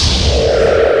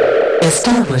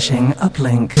Establishing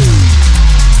uplink.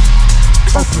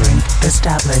 Uplink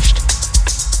established.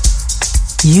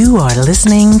 You are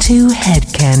listening to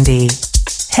Hedkandi.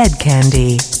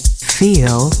 Hedkandi.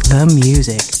 Feel the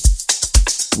music.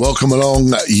 Welcome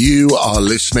along. You are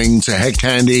listening to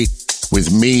Hedkandi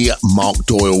with me, Mark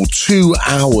Doyle. 2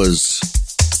 hours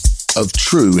of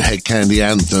true Hedkandi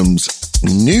anthems.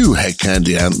 New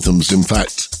Hedkandi anthems, in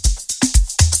fact.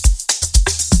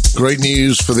 Great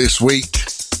news for this week.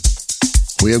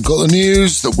 We have got the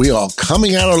news that we are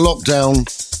coming out of lockdown.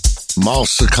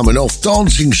 Masks are coming off,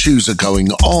 dancing shoes are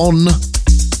going on,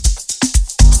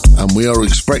 and we are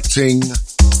expecting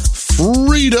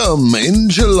freedom in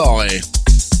July.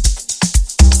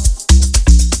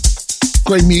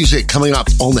 Great music coming up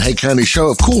on the Hedkandi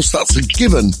show. Of course, that's a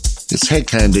given. It's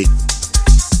Hedkandi.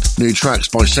 New tracks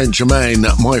by Saint Germain,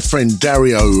 my friend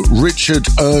Dario, Richard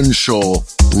Earnshaw,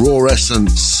 Raw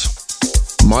Essence,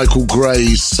 Michael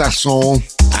Gray, Sasson,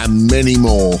 and many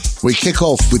more. We kick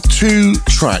off with 2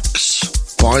 tracks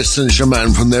by Saint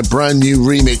Germain from their brand new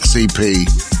remix EP.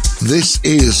 This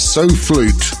is So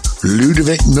Flute,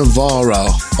 Ludovic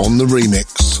Navarra on the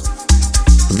remix.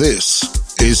 This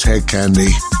is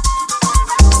Hedkandi.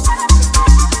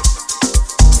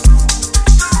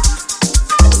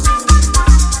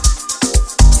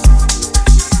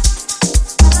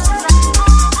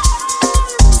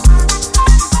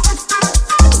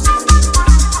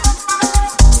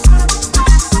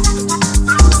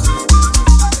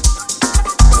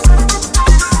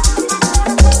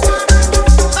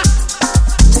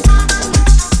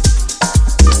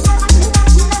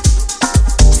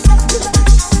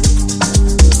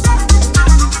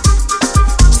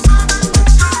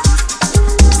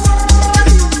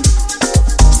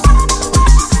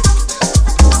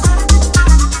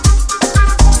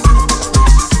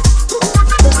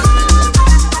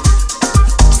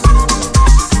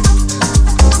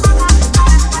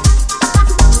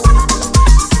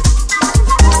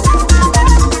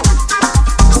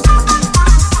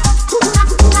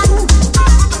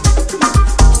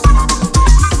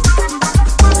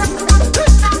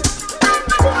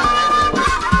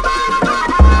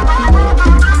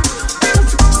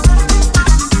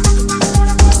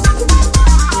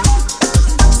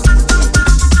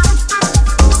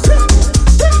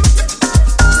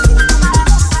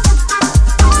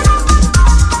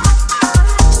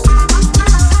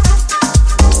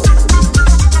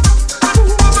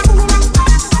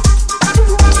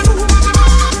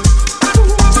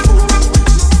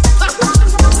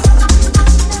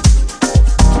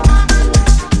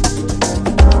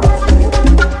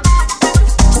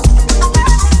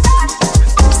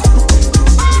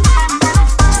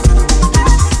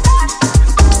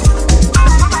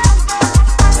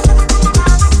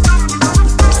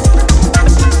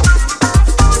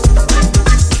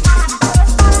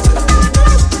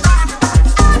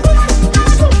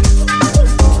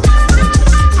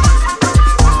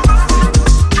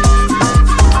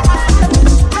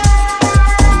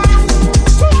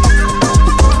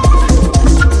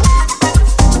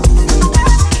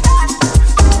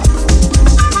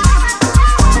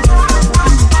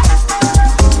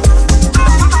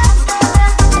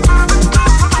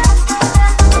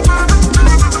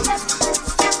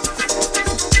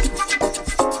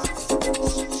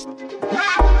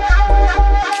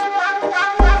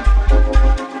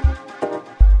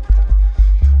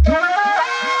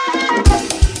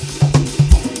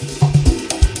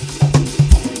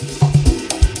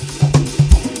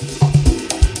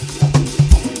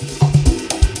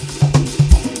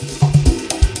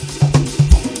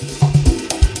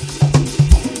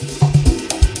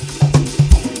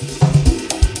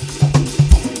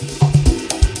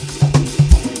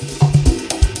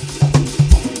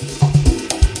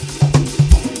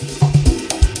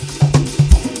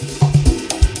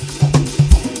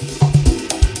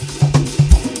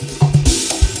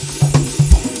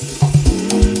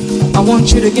 I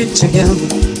want you to get together.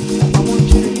 I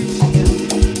want you to get together.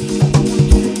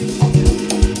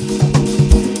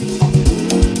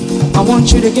 I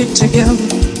want you to get together.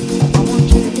 I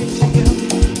want you to get together.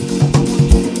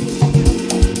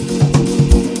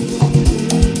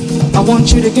 I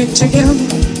want you to get together. I want you to get together.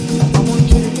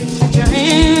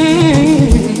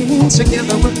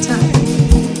 Together with time.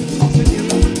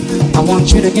 I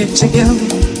want you to get together.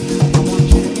 I want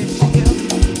you to get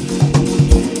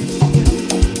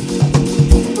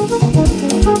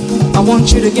together. I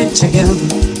want you to get together.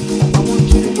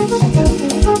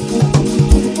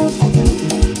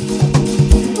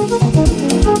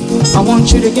 I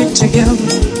want you to get together. I want you to get together.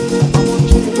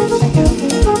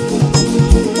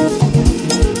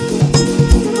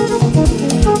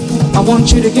 I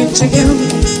want you to get together.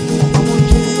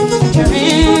 your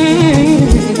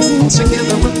hands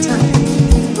together with time.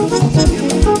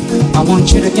 I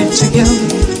want you to get together.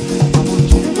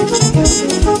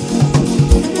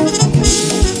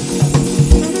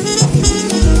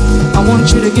 I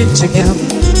want you to get together.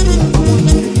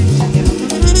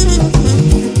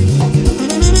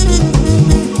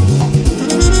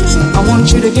 I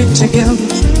want you to get together.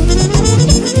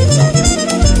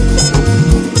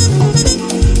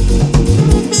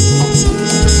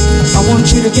 I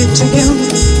want you to get together.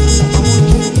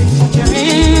 Put your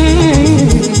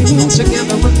hands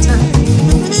together with time.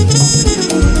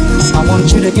 I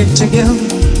want you to get together.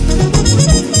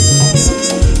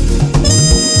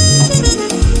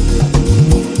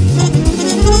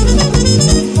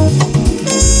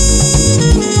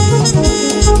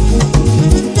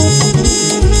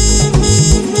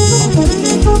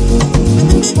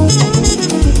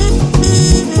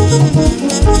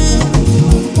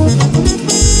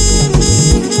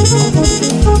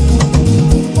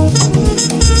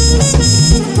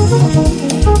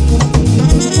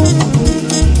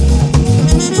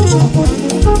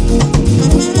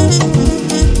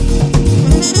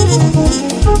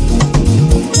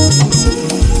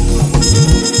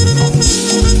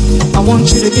 I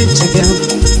want you to get together.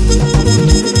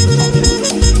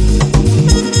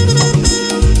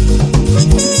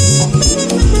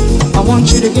 I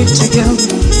want you to get together.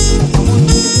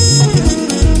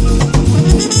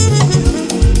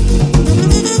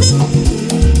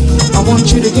 I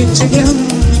want you to get together.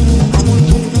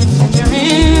 Put your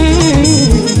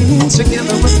hands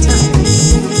together with time.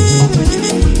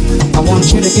 I want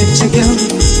you to get together.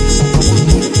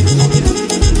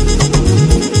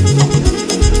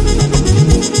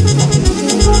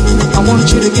 I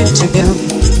want you to get together.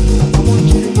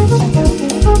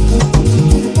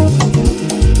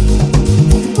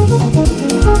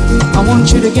 I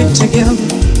want you to get together.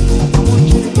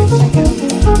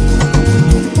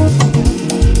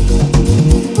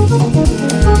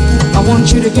 I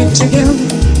want you to get together.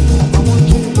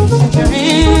 Put your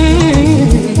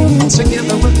hands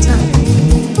together with time.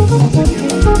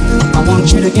 I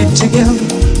want you to get together.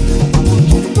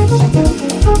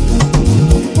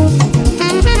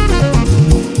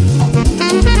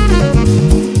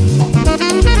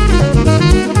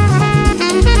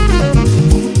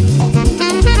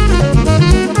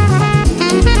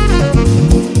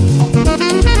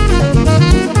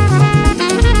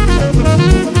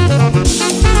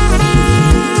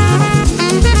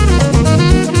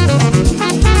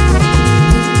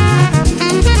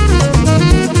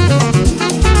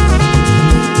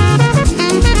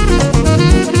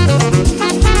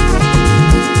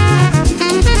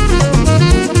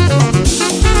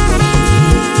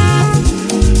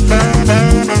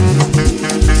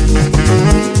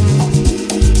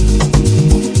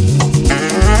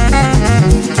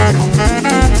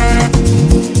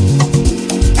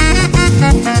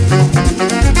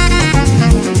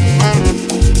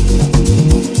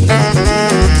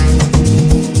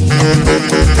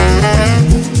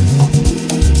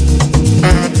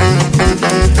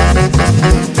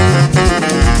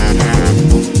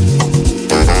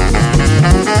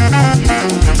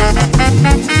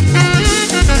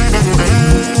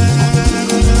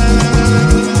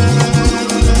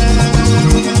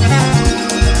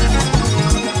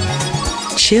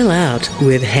 Chill out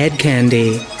with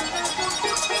Hedkandi.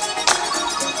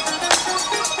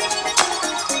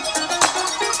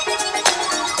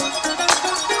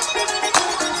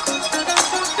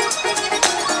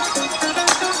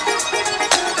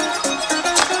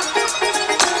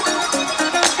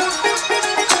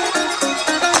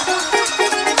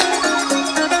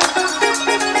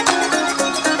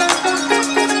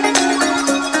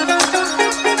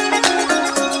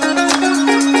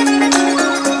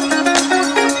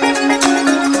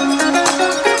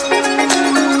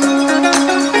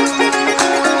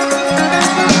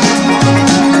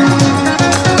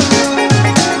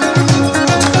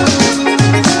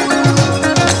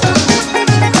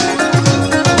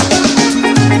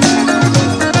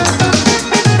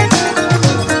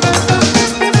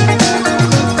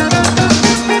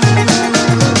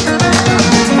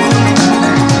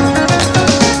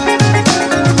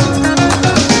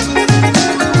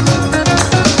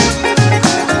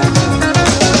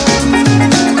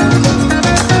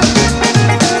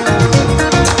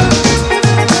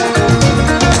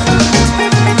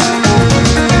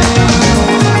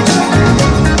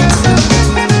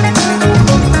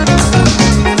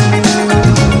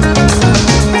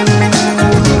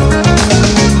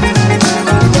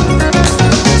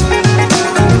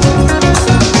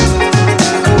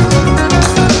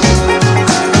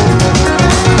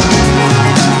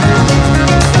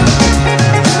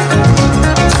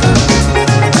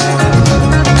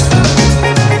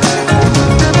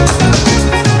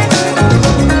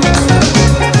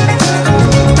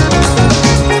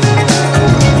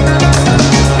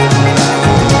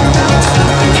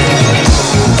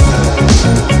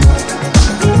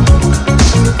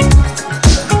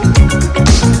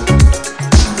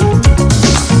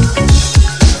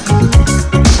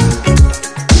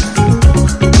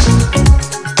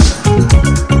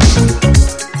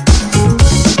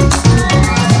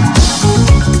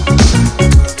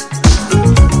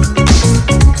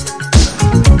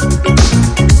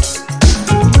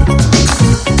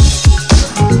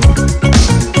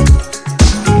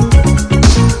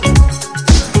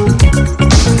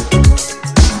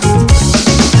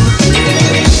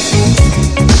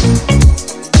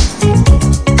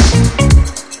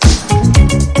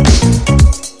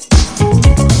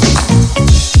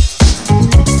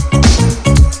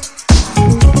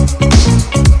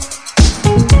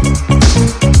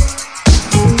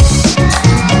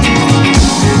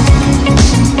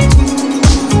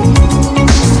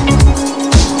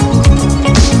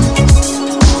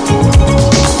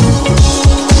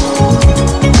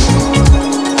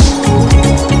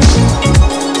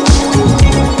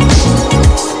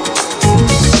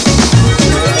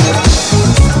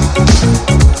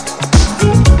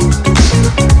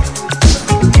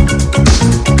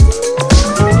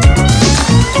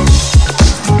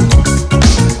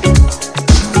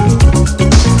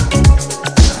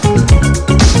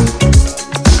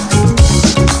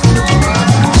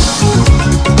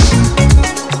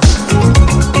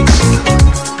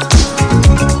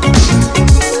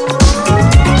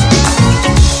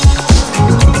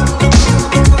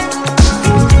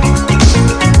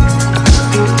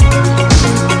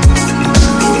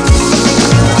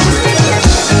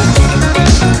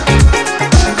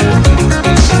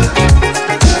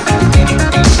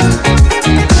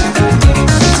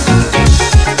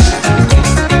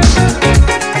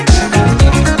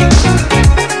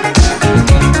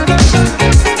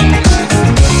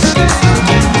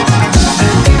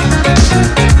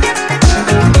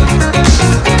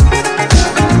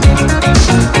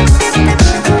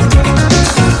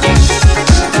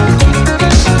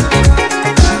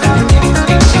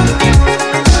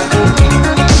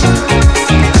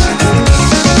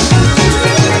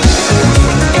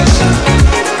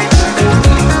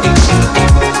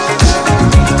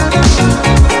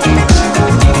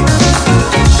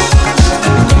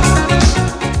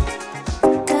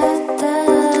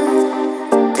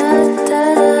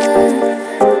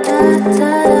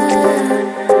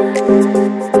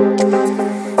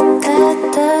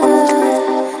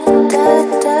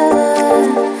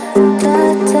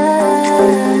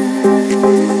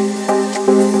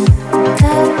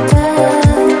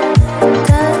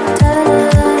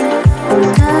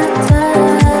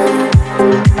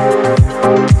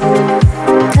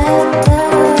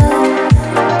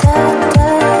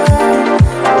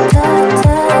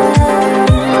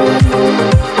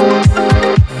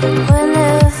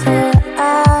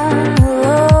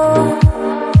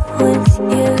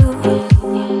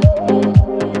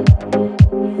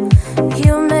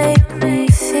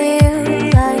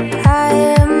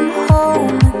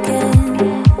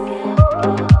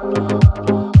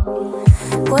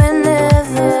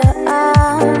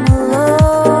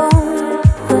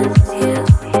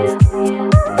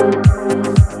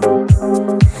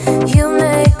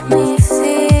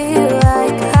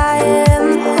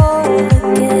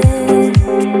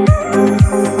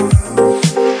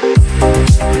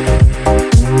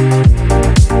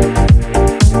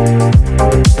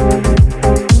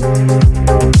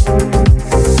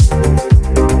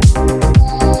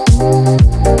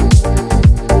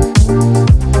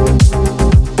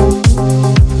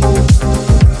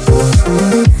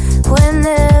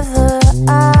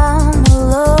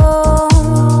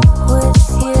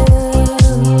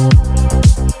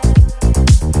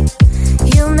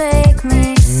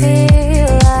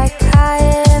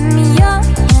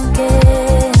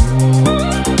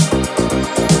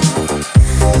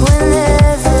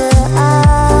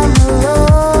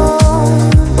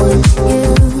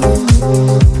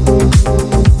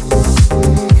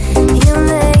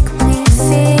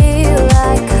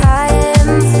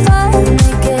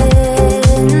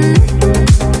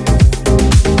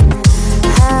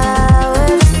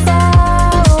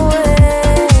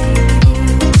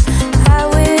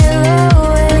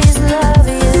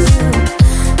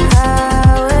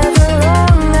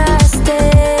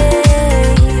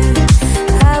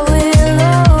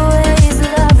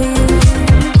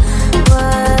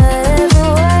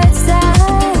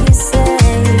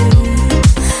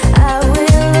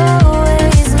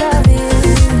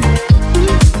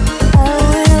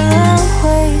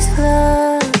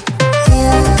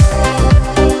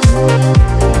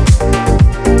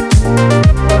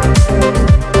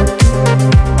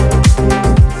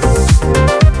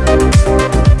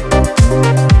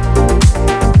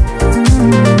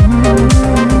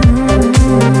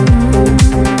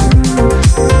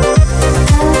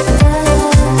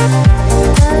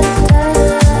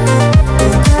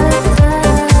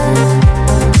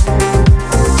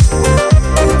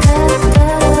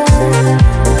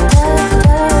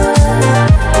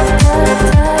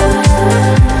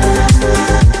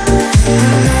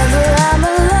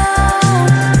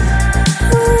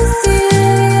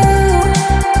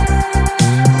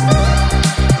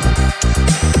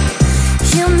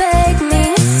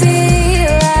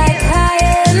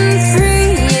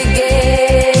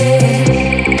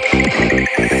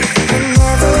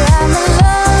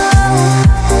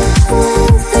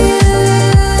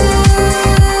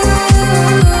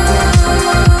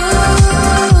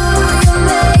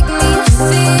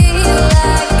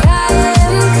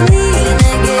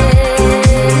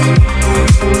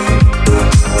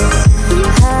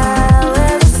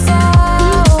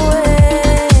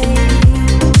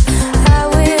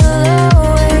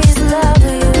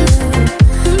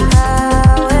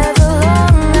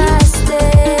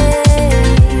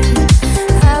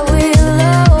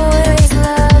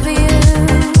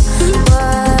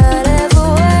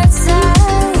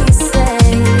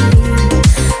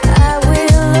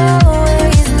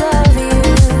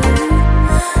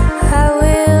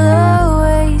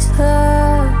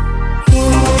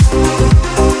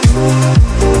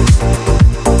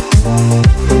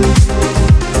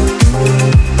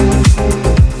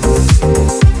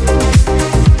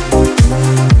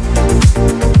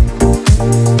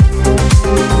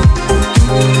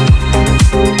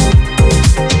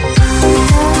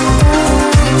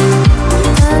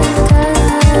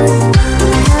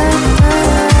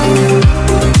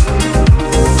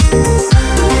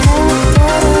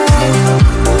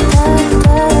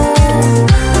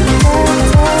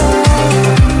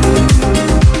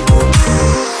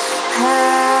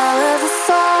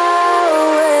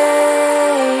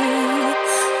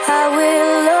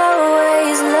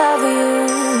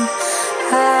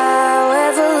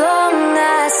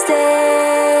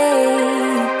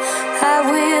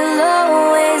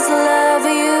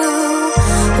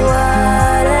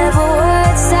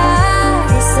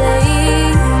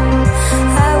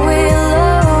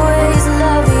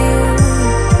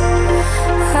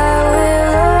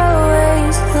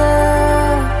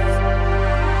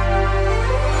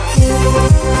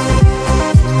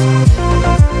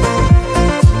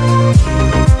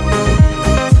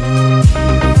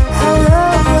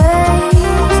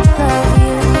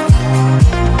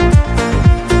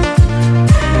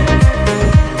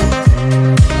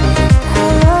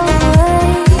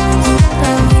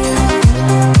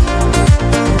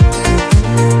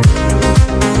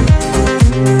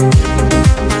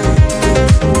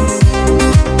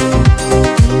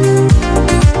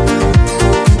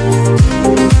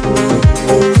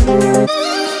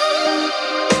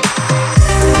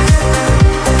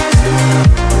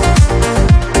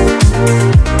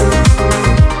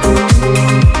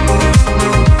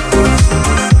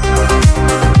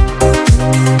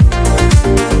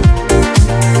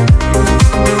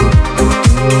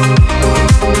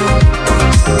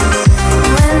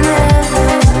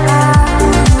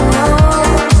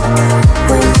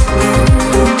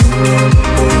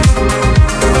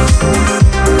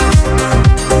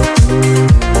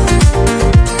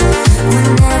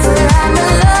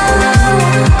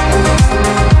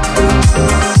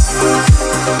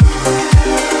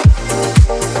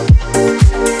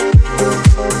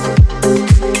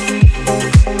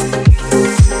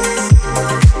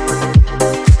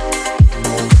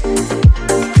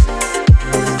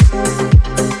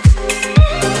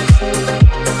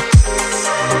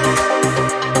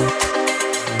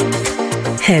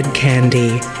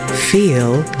 Hedkandi.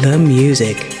 Feel the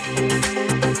music.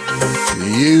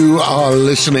 You are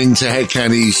listening to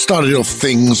Hedkandi. Started off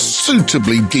things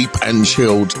suitably deep and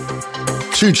chilled.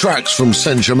 2 tracks from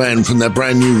Saint Germain from their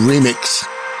brand new remix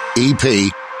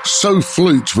EP. So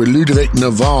Flute with Ludovic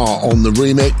Navarre on the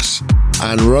remix,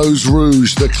 and Rose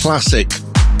Rouge, the classic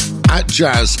At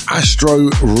Jazz Astro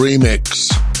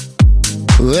remix.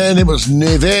 Then it was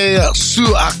Neve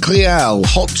Sous Acrial,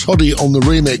 Hot Toddy on the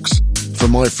remix for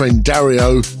my friend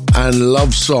Dario, and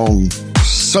Love Song,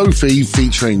 Sophie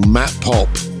featuring Matt Pop.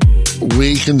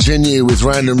 We continue with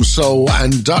Random Soul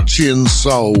and Dutchian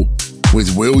Soul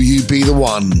with Will You Be the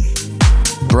One.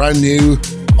 Brand new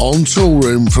on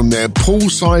Toolroom from their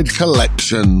Poolside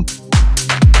collection.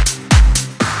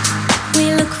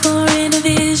 We look for inner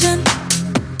vision,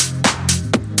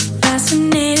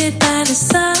 fascinated by the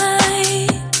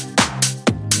sight,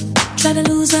 try to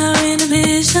lose our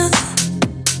inhibitions.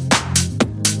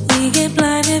 We get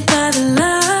blinded by the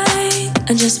light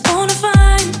and just wanna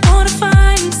find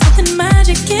something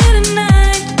magic in the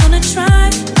night. Wanna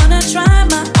try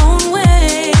my own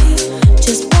way.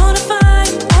 Just wanna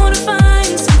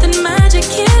find something magic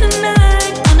in the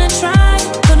night. Wanna try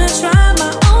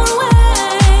my own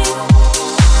way.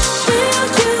 Will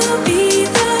you be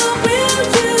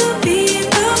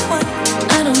the one?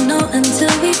 I don't know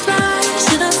until we fly.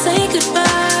 Should I say goodbye?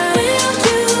 Will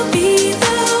you be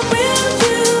the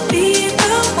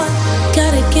one?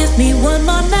 Gotta give me one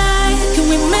more night. Can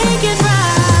we make it right?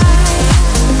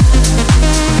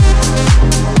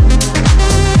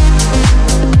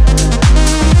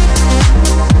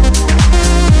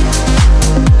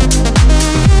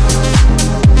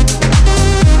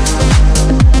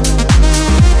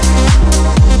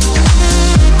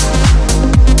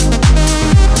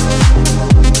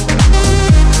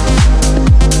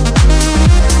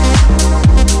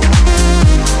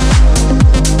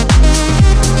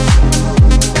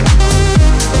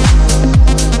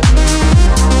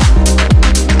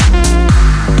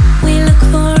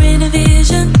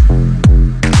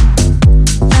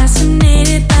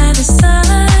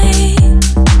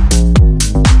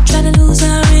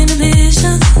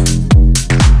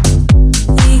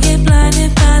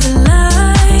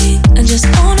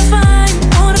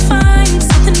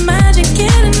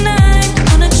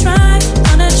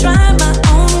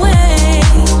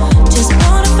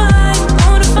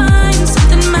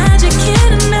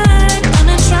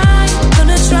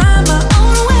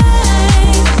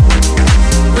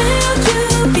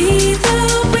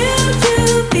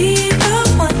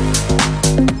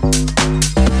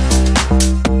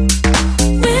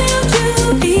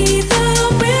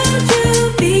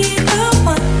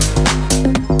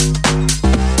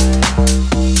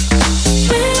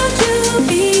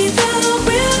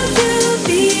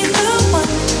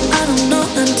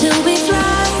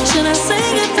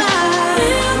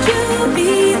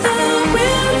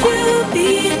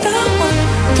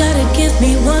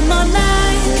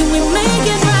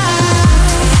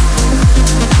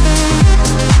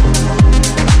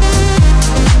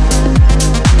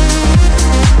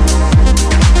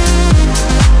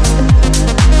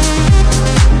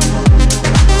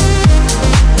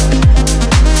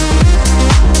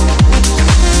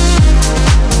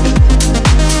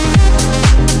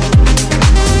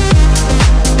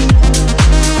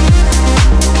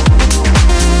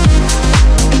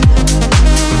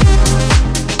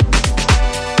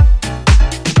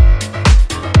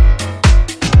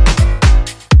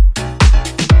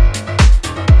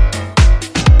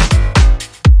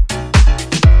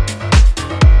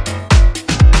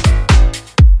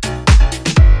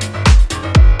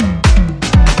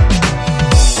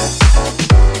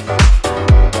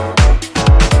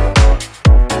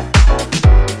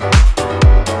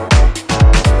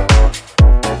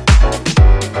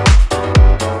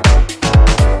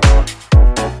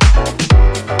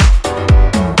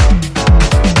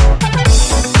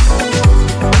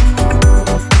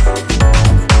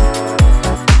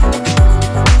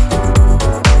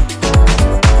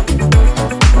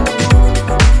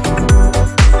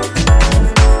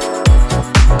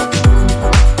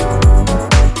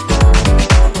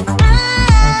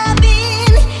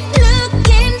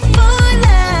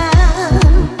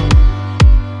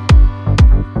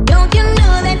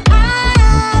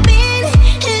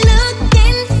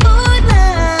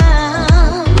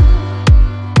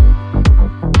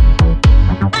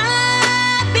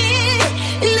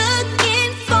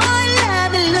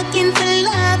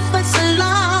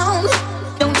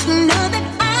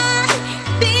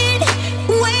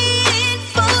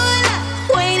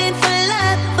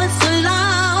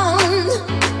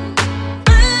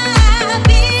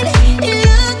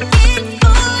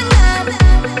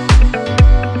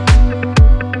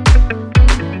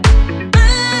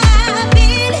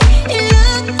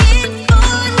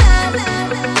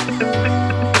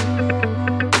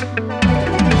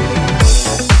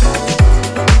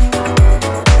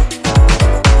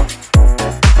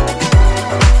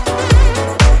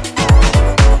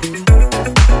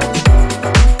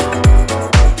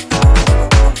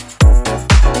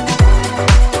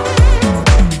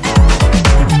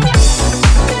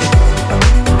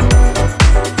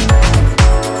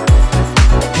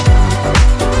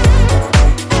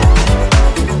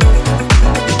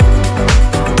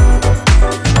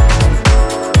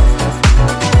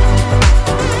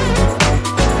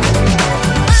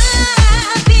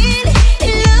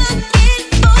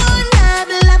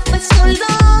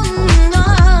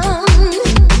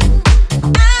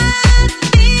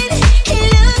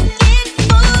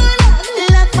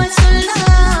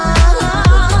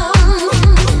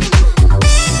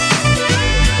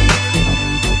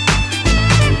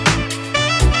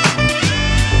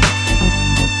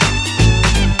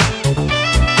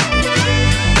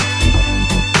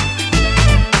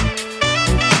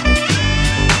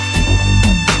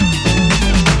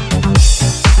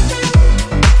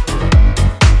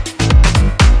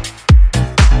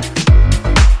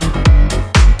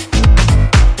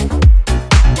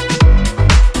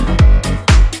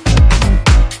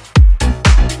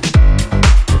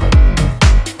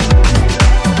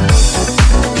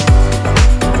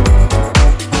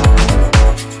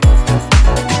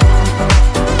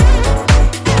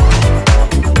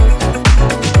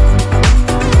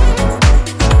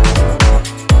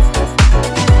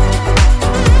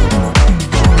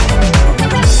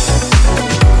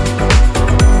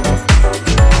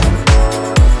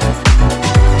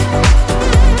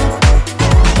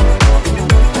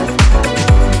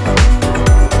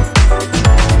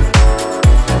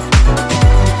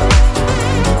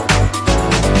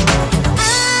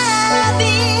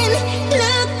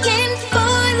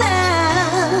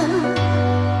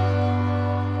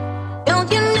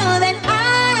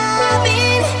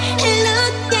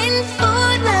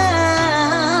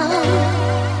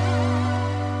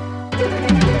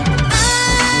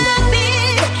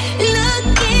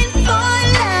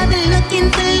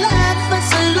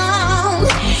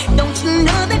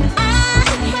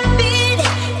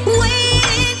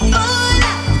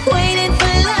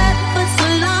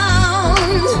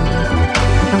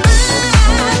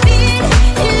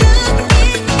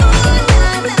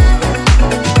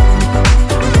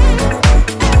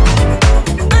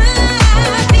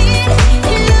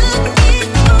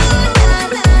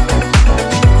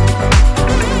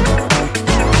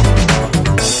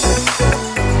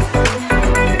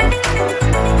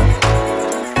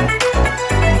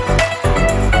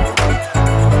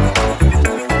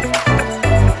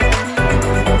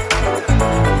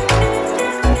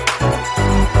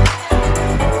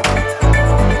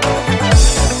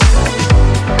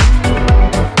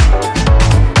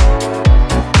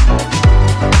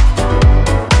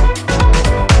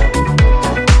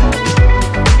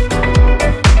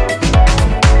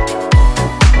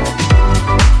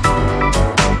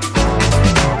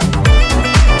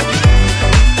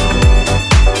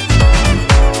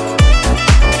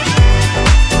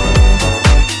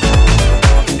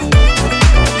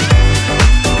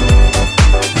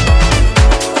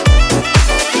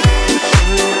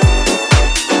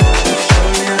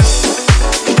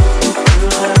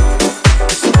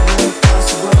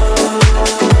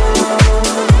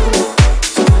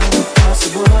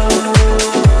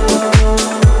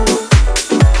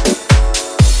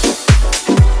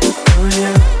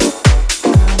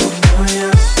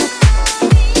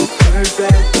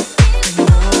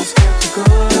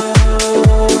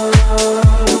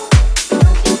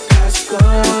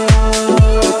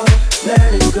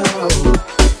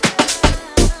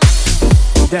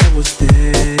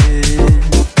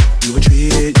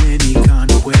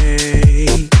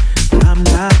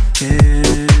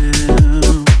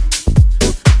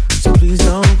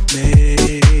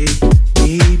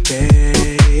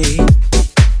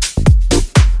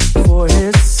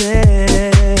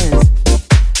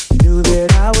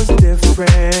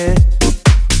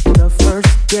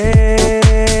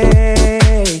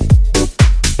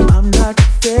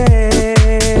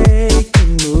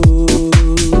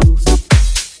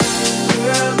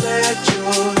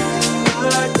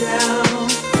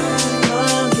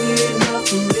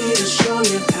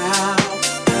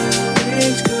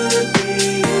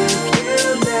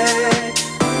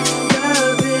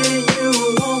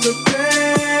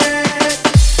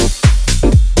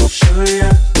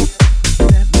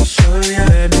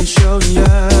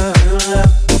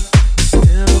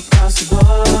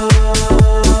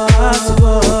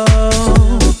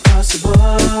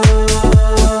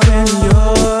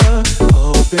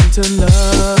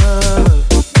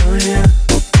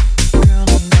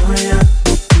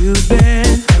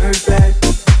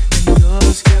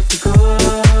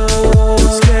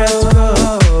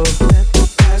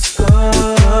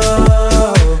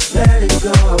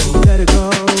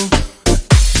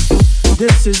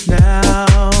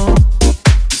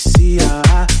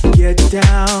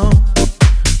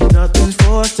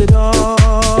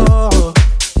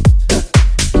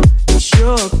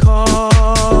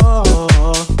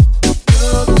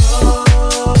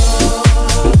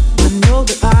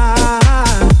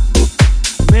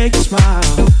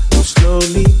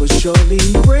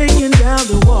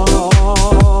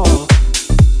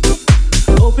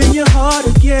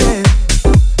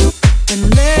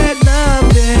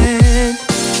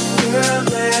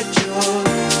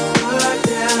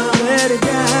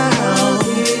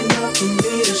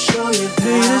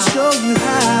 show you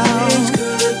how. Things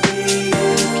could be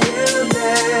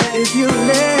if you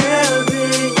let me,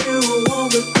 you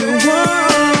won't regret.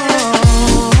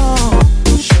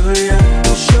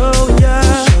 Show ya.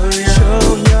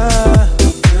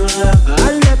 I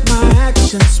let my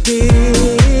actions speak.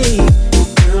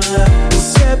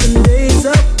 7 days a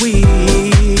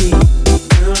week.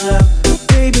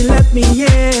 Baby, let me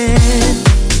in.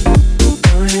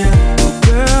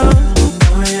 Girl,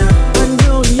 I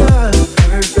know ya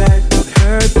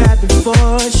heard that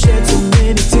before. Shed so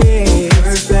many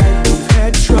tears.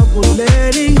 Had trouble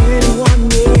letting anyone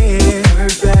near.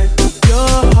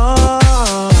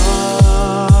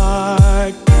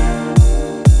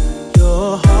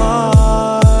 Your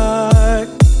heart.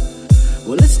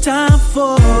 Well, it's time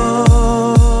for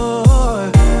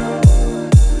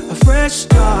a fresh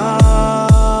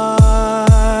start.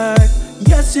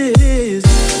 Yes, it is.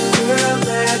 Girl,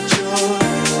 let your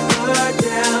guard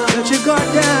down. Let your guard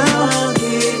down. Long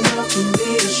enough for me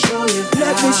to show you how.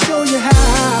 Let me show you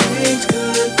how. Things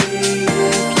could be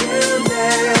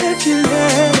if you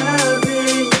let.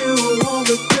 Loving you won't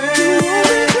regret.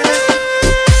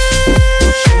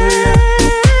 Show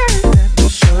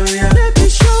ya. Let me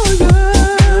show ya.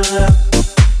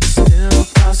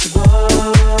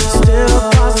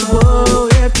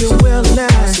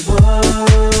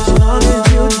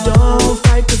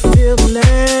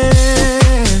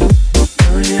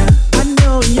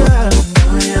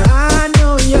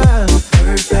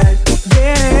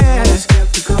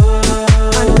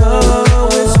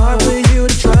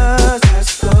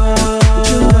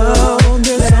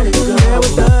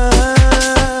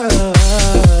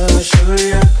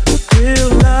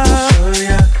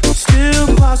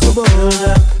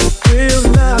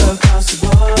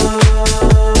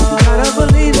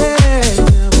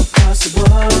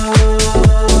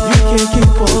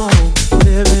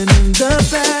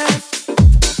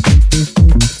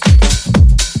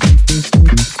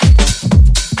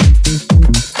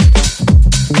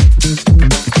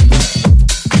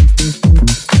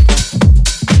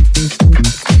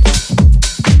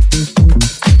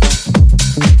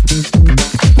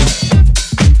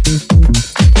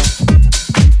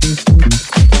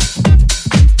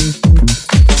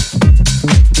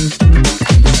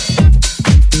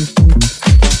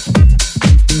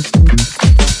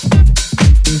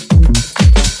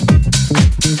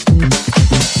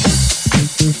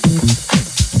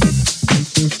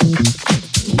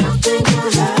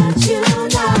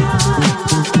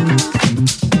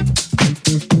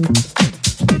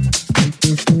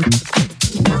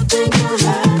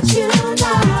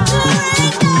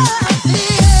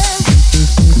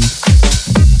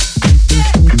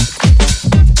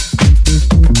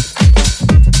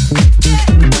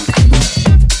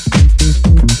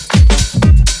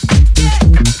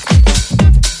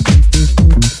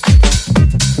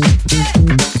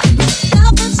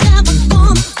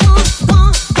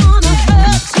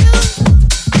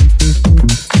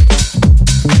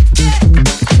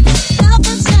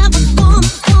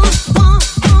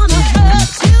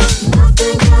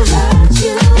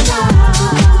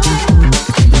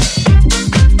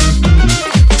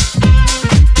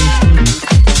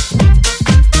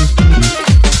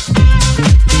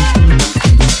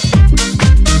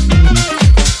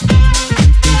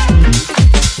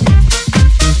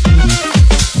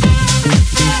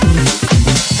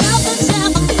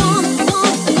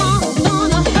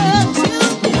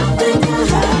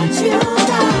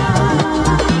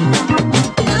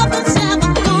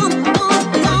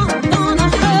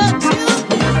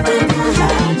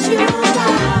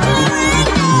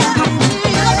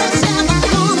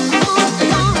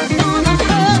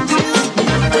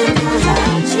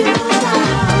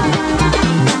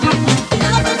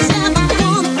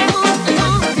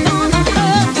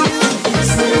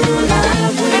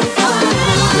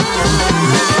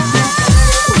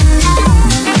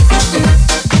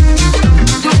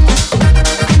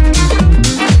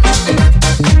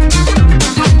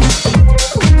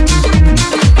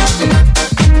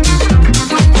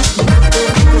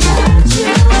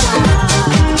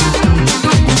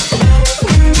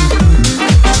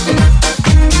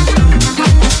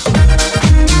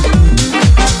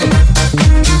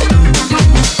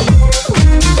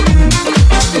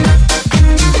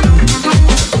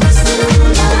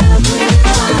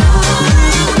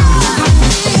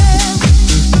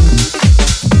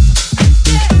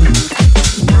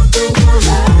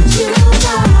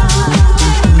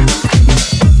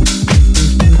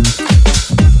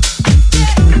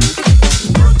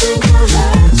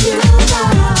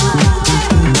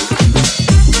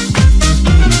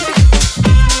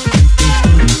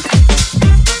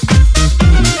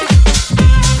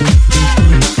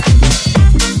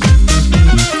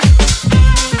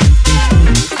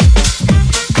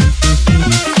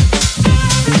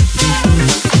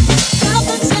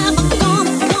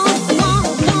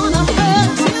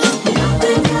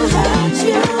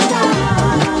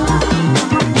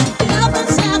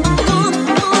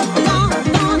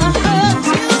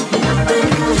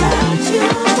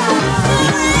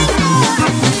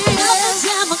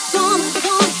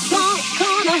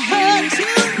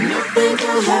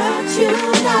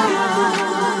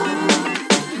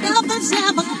 Nothing's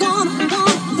ever gonna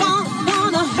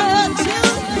hurt you.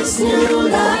 This new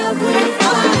love will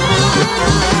find.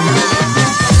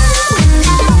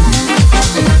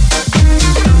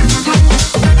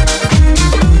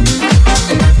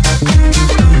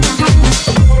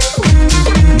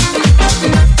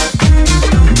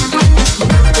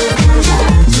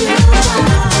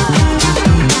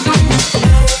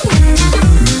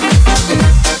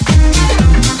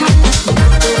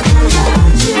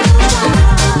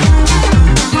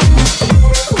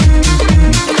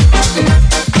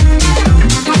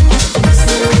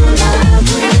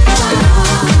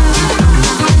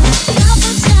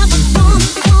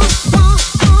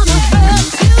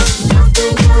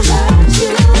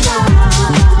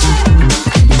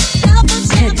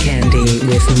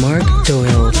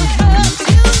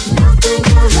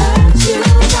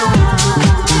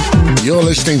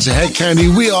 Listening to Hedkandi,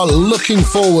 we are looking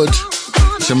forward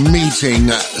to meeting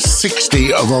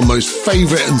 60 of our most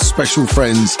favourite and special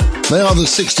friends. They are the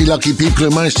 60 lucky people who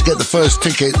managed to get the first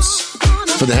tickets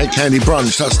for the Hedkandi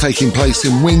brunch. That's taking place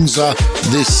in Windsor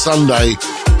this Sunday.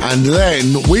 And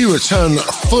then we return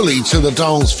fully to the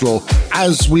dance floor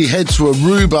as we head to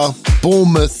Aruba,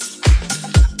 Bournemouth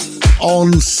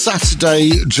on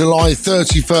Saturday, July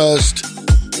 31st.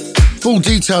 Full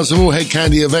details of all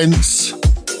Hedkandi events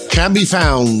can be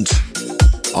found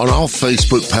on our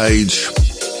Facebook page.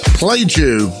 Played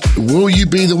you, Will You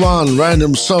Be the One,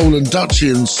 Random Soul and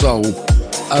Dutchie and Soul.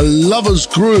 A Lover's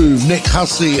Groove, Nick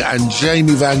Hussey and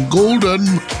Jamie Van Gordon.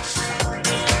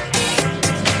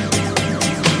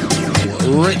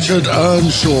 Richard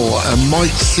Earnshaw and Mike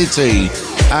City.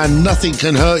 And Nothing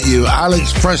Can Hurt You,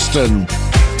 Alex Preston.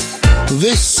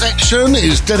 This section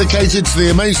is dedicated to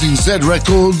the amazing Z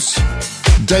Records,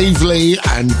 Dave Lee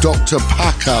and Dr.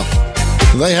 Packer.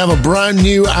 They have a brand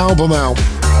new album out.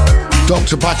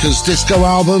 Dr. Packer's disco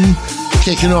album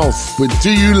kicking off with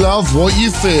Do You Love What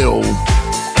You Feel?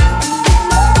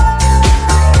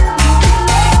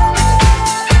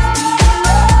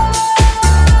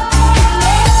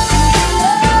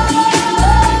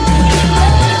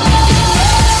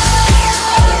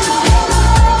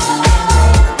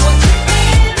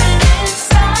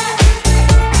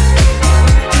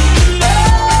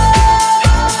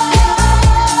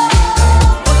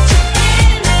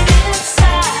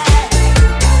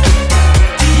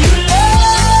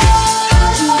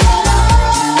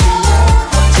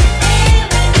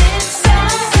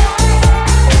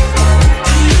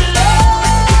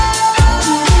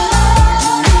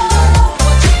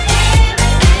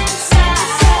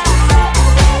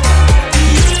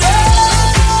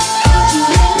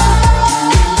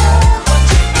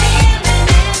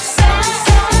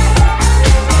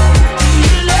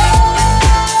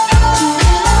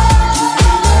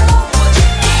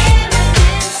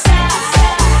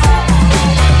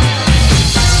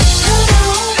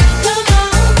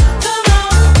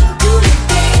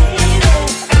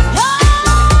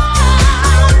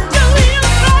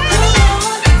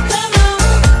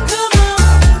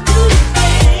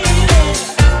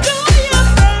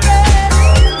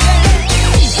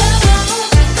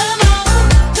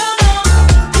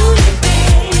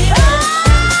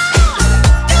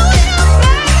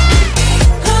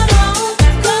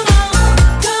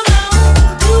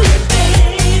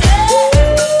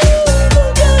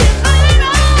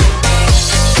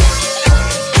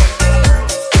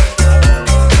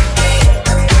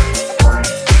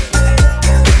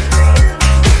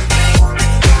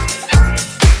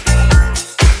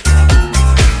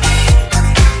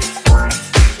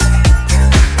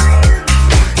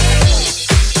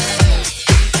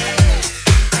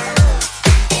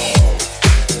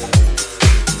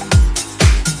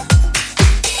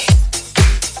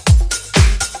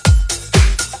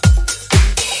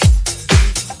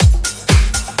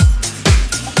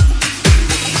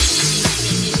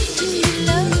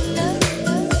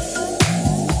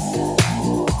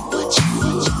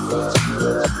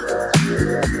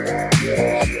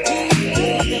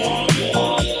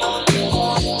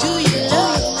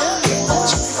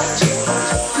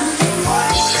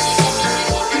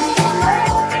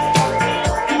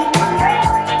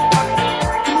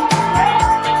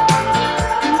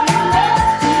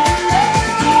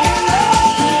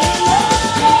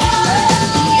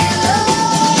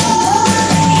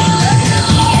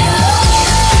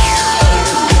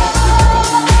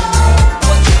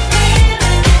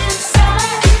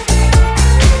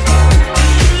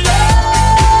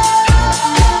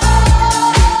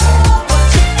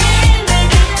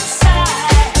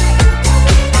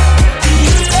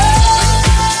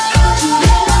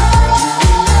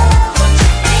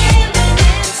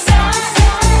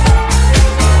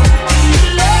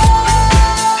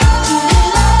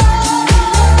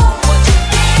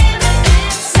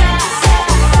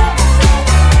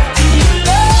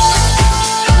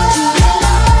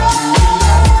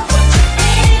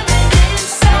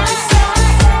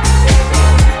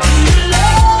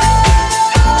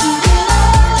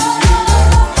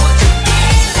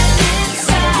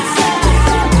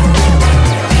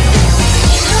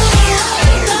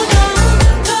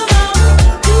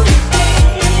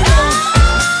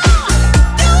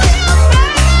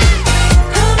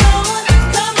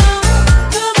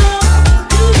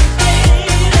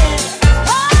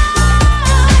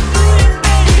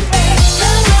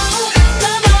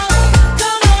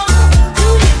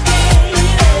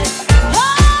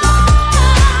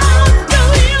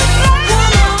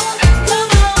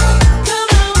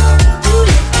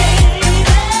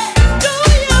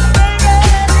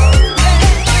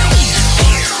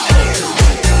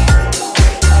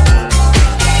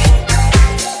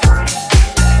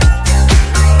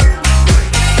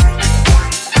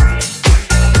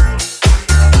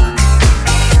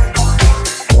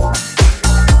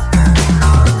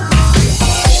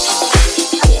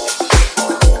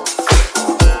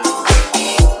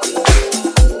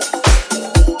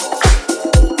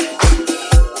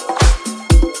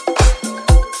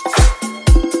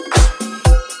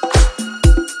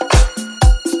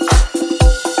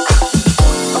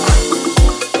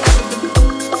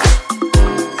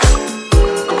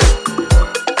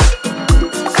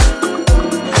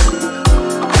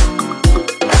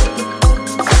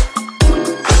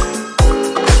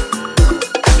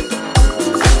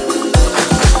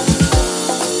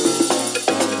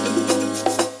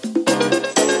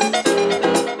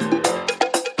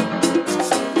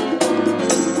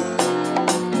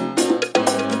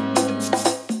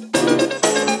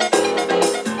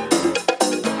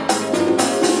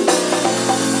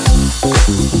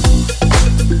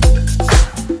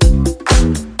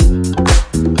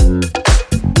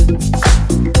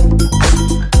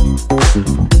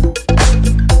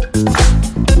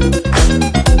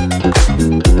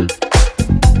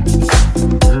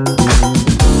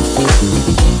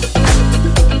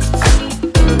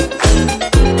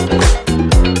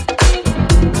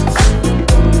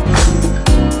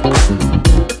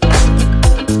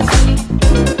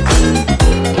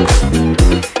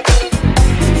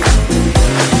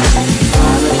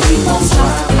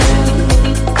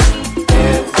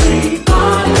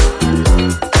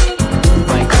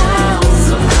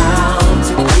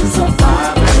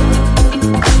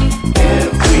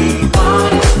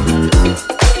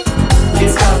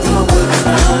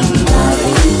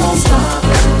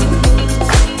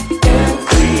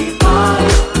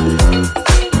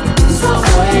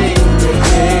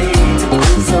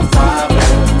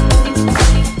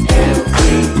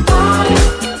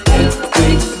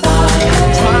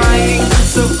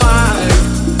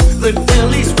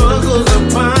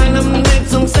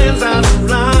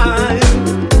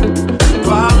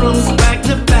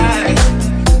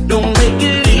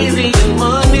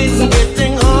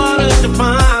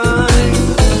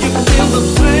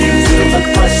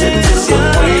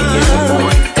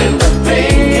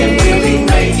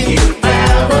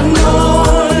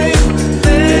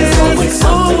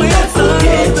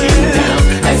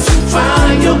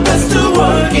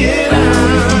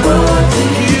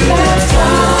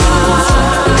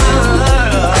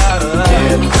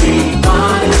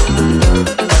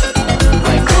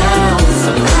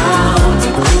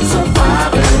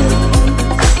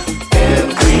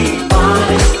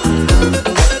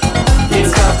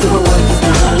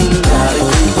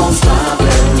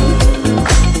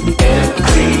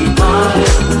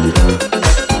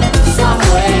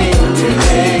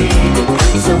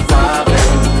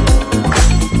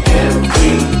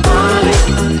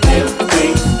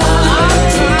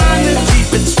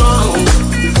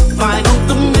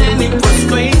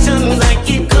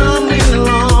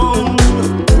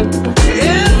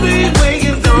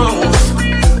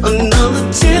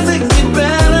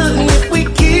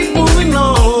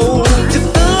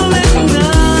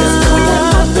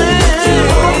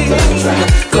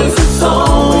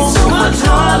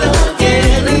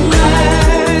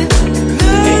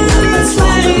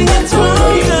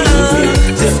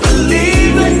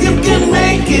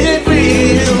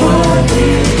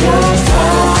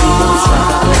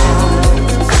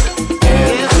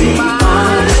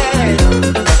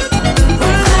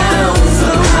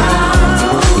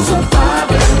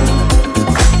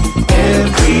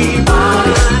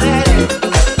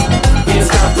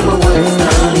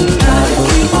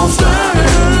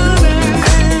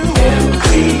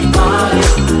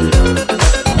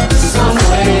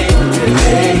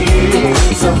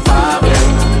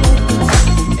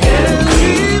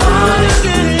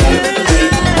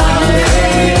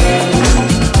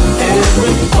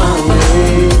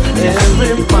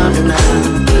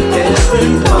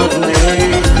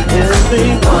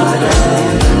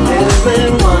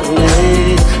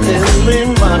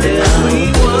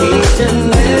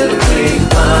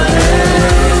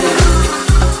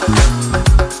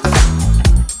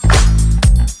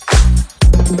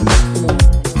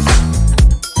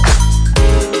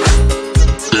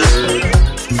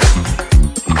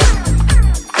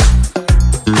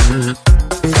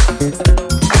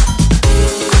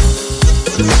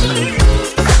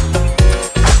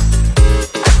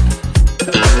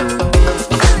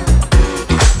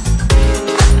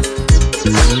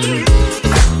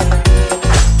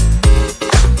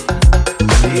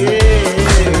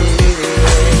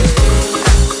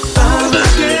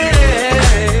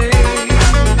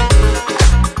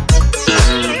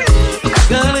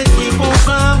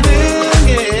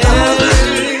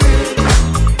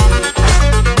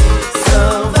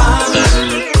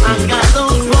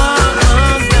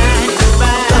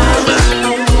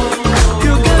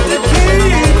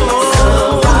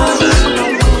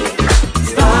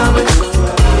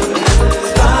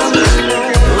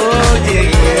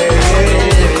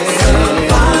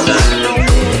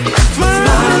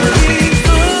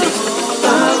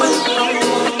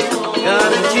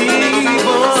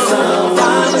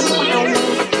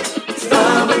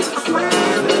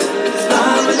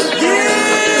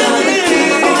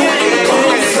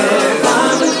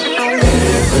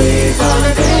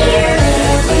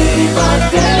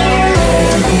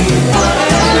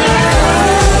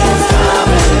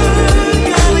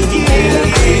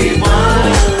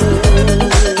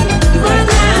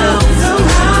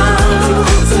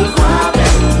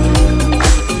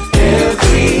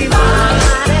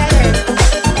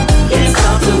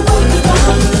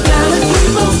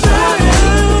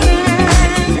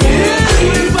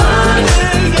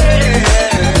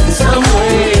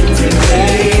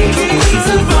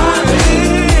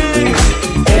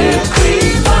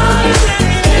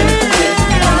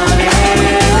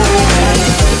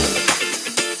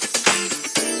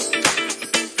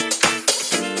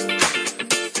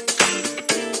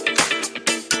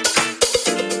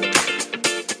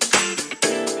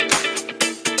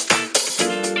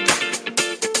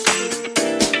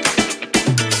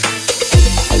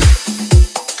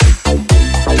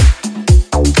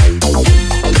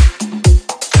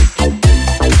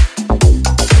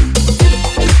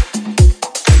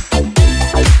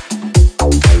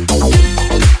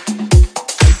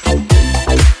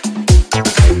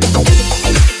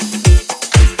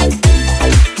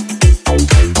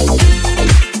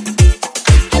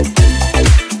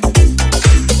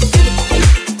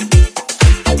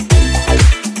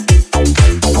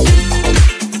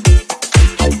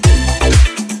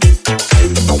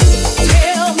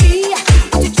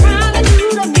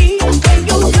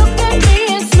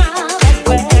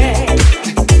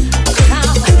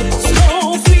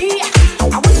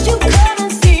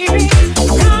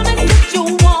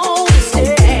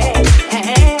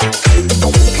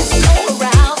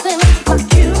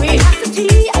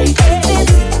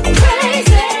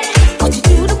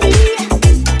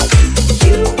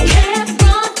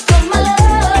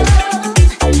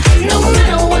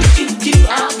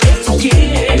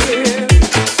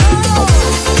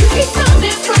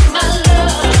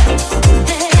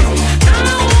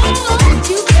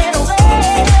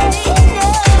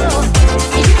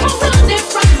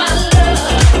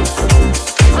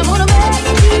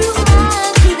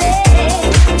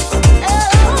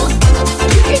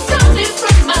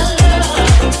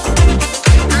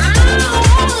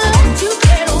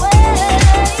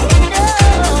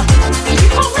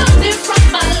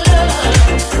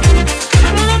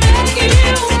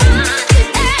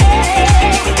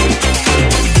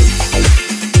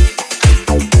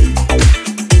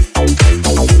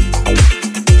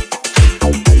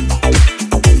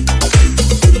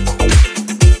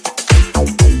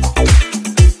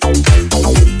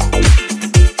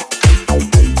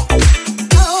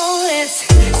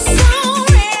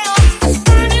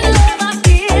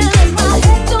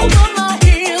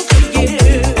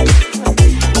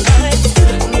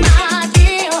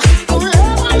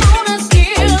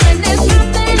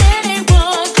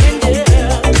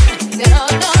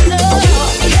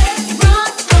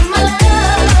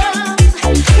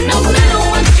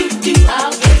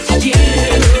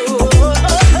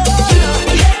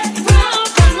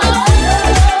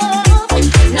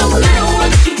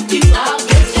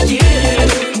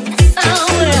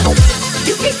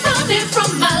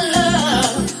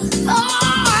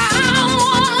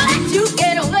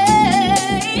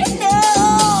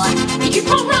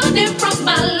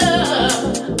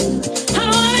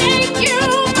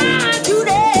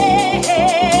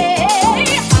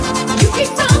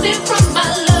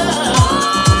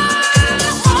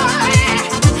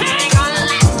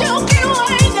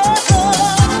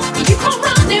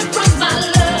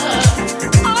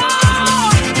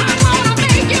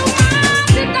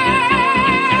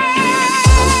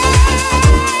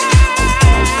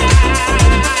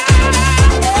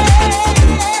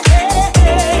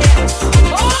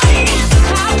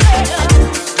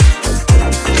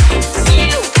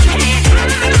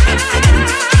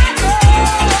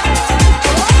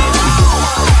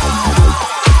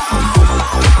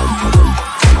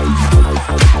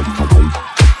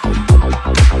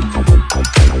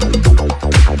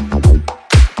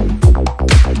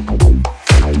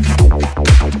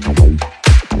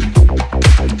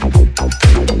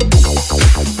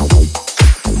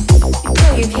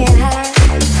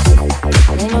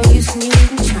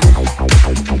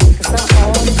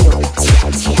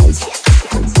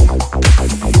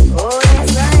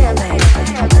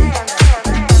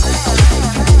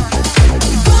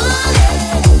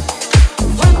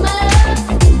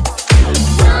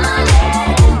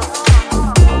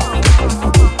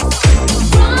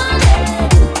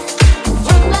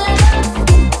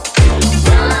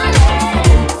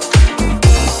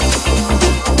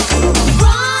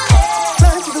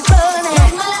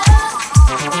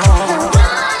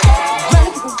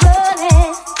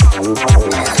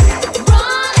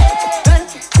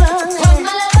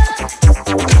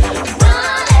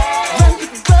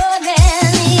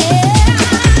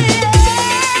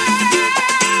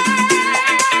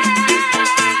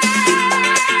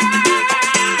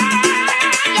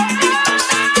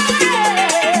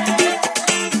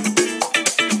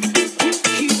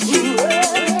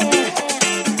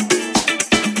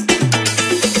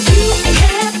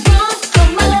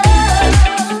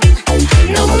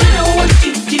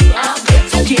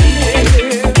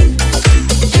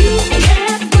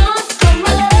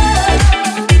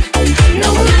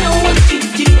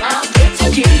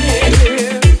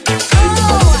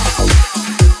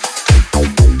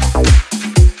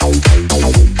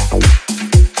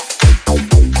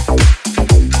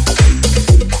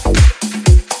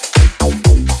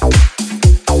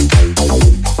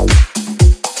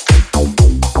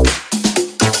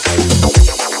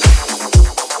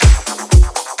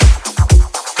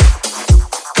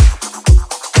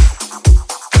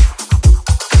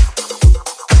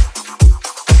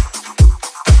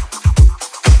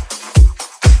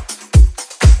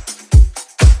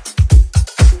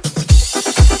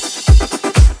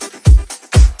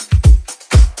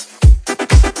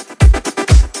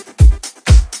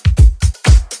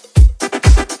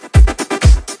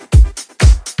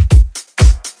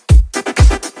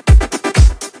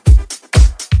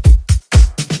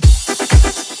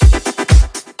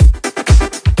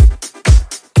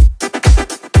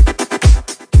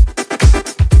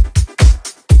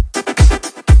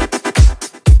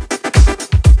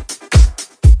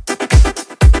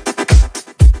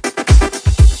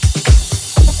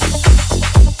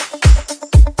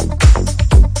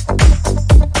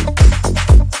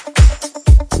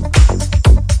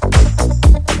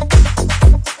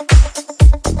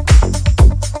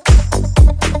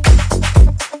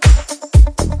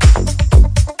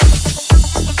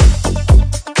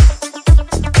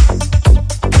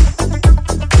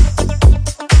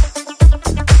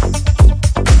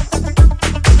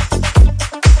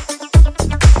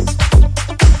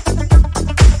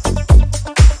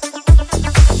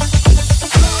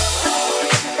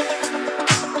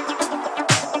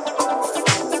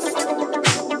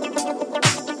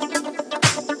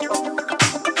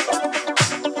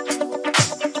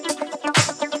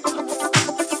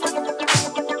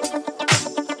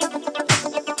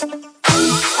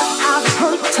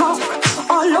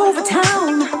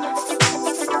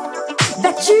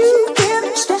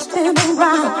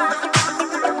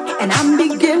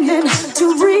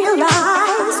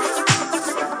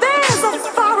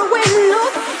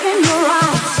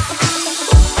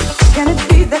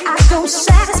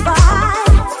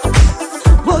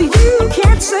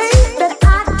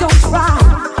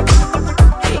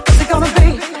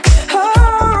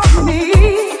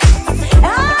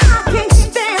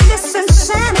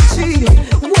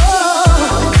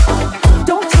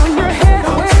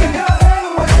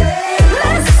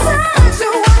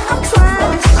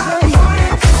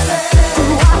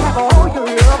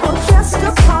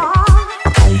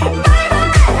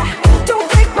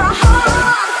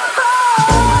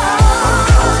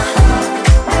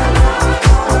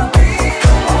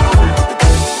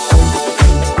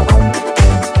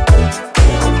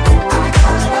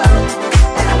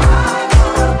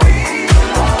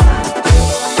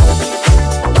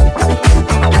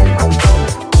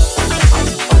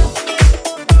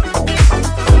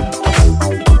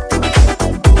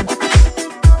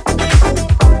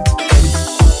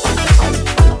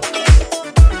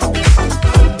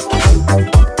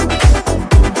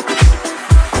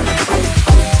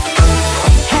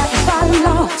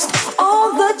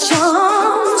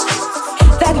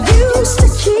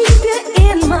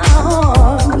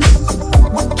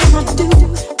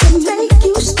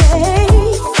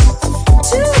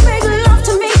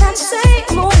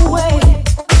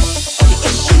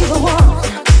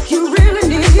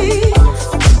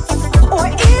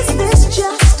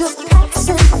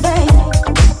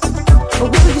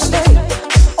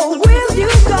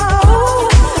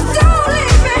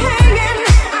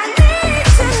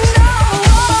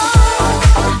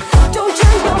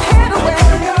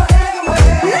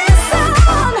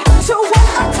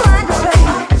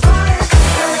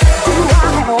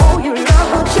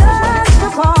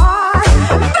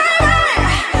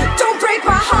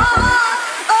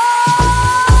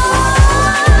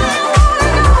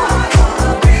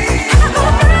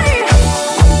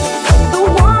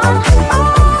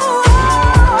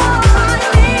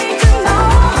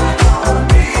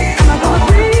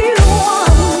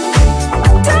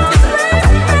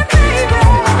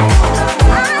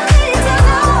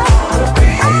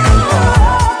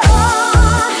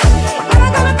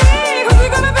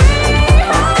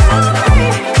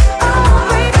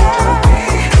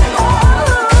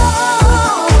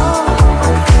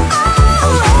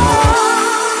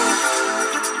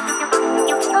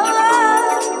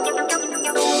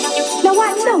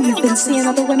 you've been seeing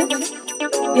other women.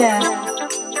 Yeah,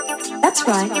 that's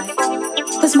right.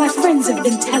 Because my friends have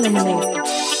been telling me.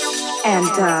 And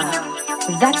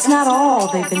that's not all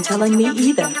they've been telling me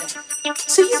either.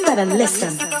 So you better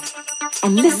listen.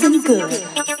 And listen good.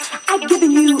 I've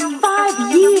given you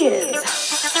 5 years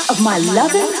of my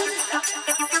loving,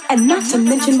 and not to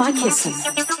mention my kissing.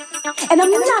 And I'm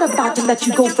not about to let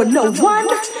you go for no one,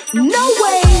 no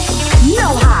way,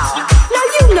 no how. Now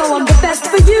you know I'm the best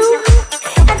for you,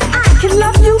 and I can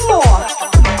love you more.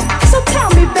 So tell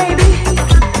me, baby,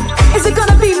 is it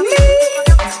gonna be me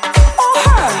or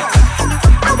her?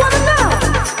 I wanna know.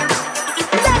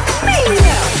 Let me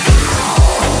know.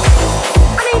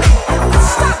 I mean,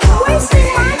 stop wasting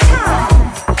my time.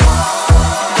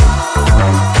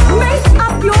 Make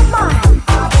up your mind.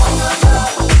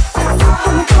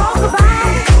 Can we talk about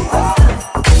it?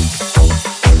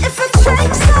 If it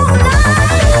takes all night.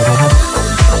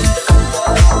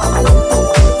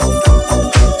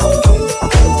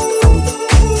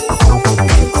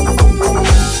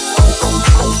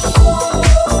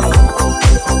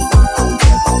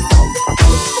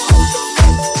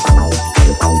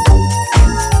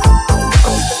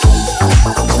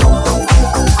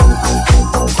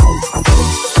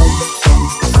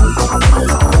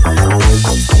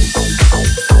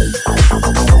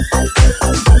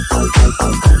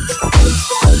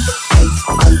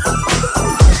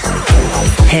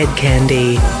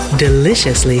 Hedkandi,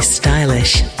 deliciously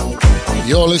stylish.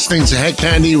 You're listening to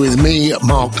Hedkandi with me,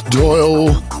 Mark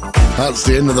Doyle. That's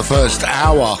the end of the first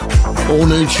hour. All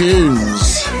new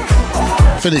tunes.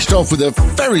 Finished off with a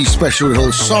very special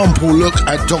little sample look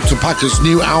at Dr. Packer's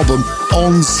new album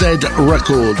on Zed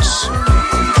Records.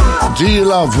 Do you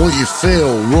love what you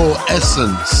feel? Raw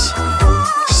Essence.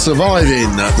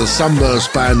 Surviving the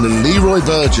Sunburst Band and Leroy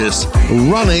Burgess.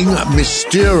 Running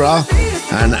Mistura.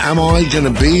 And Am I Gonna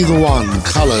Be the One?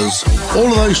 Colours. All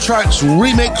of those tracks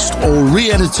remixed or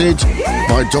re-edited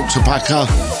by Dr. Packer,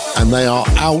 and they are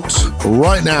out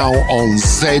right now on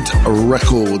Zed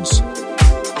Records.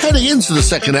 Heading into the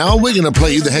second hour, we're going to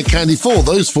play you the Hedkandi 4.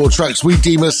 Those 4 tracks we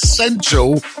deem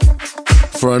essential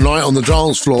for a night on the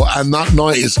dance floor, and that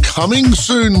night is coming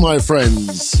soon, my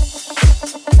friends.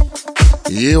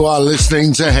 You are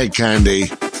listening to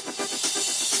Hedkandi.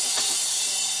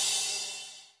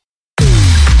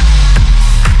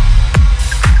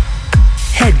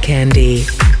 Hedkandi.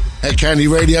 Hedkandi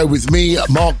Radio with me,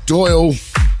 Mark Doyle.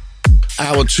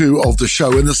 Hour 2 of the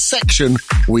show in the section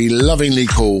we lovingly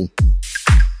call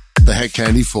the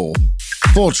Hedkandi 4.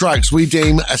 4 tracks we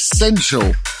deem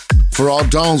essential for our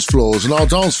dance floors, and our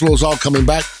dance floors are coming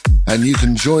back, and you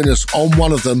can join us on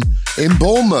one of them in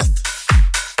Bournemouth,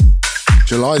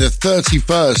 July the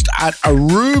 31st at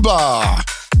Aruba.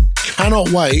 Cannot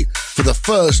wait for the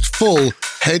first full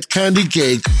Hedkandi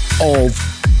gig of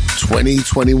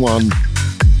 2021.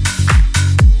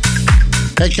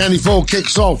 Hedkandi 4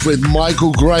 kicks off with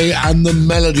Michael Gray and the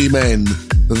Melody Men.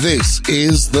 This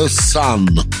is The Sun.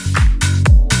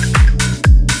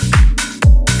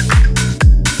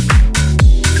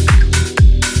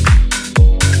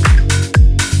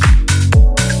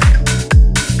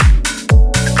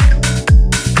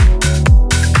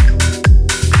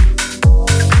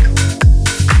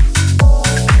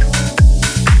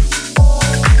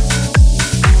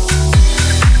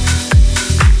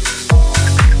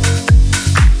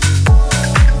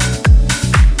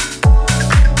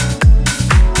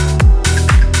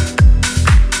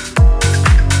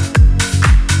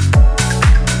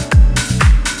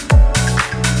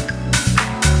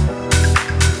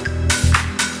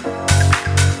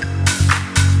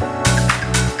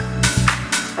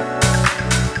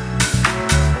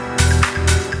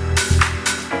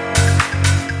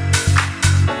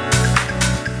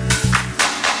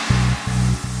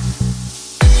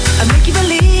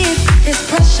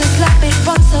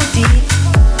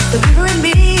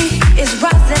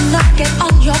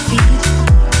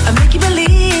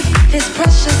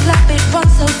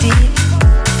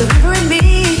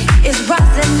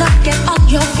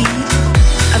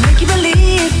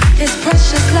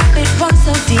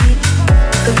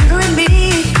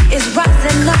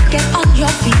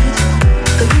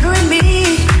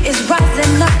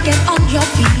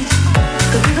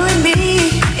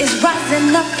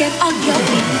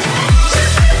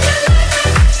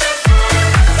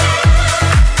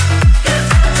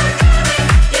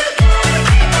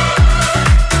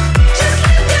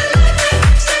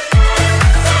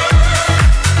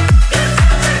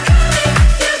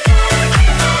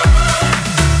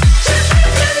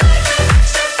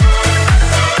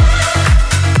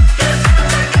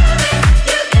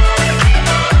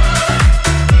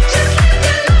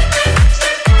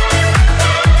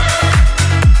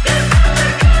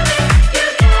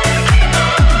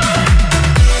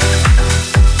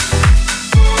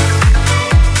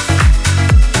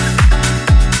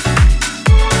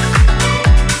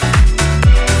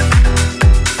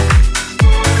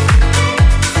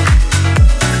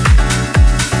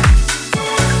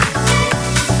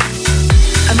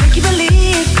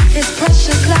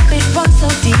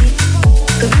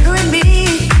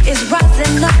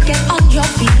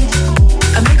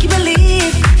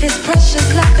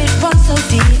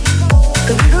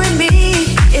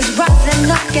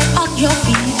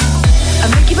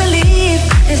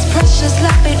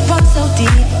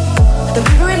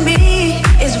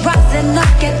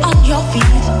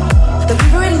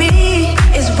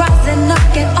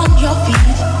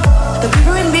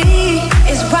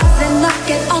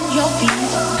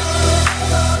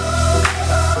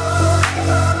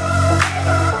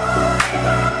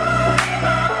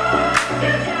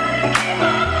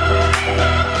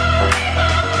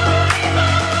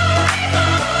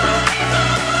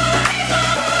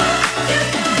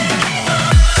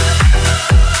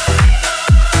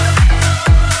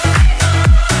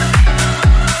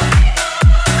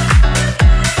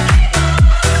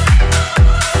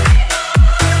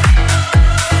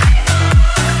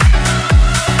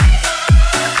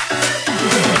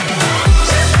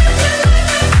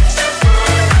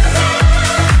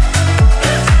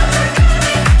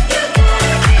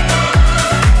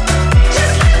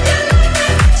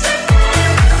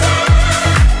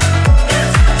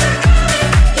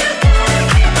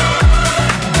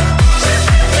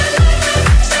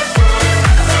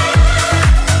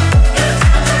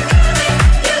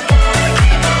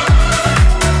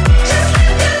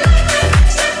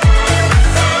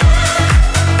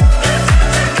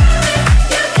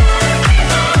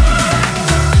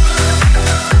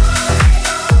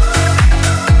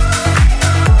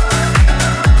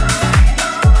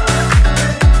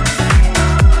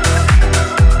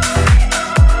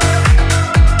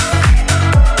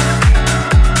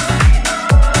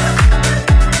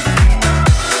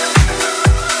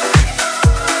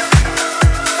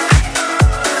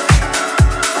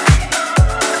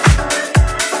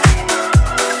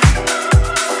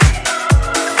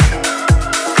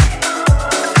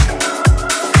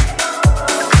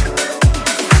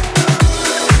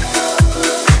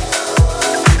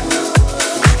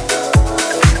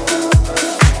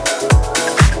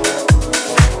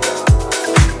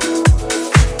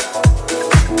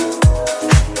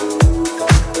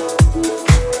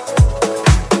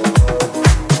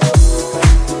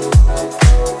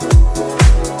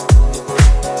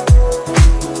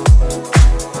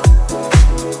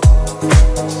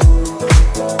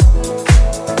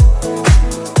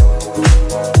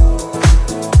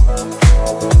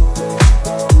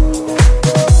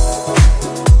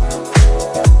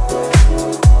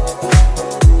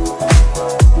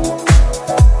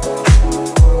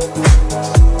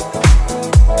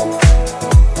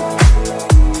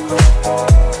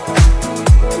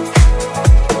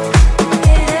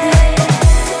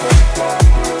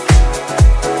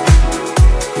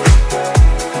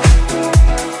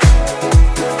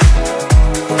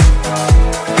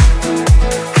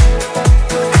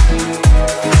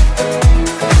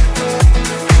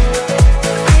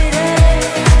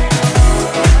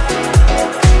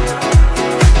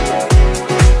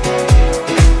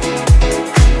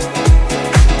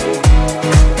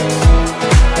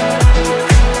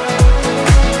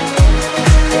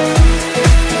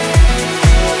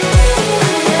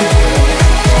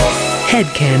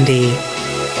 Hedkandi.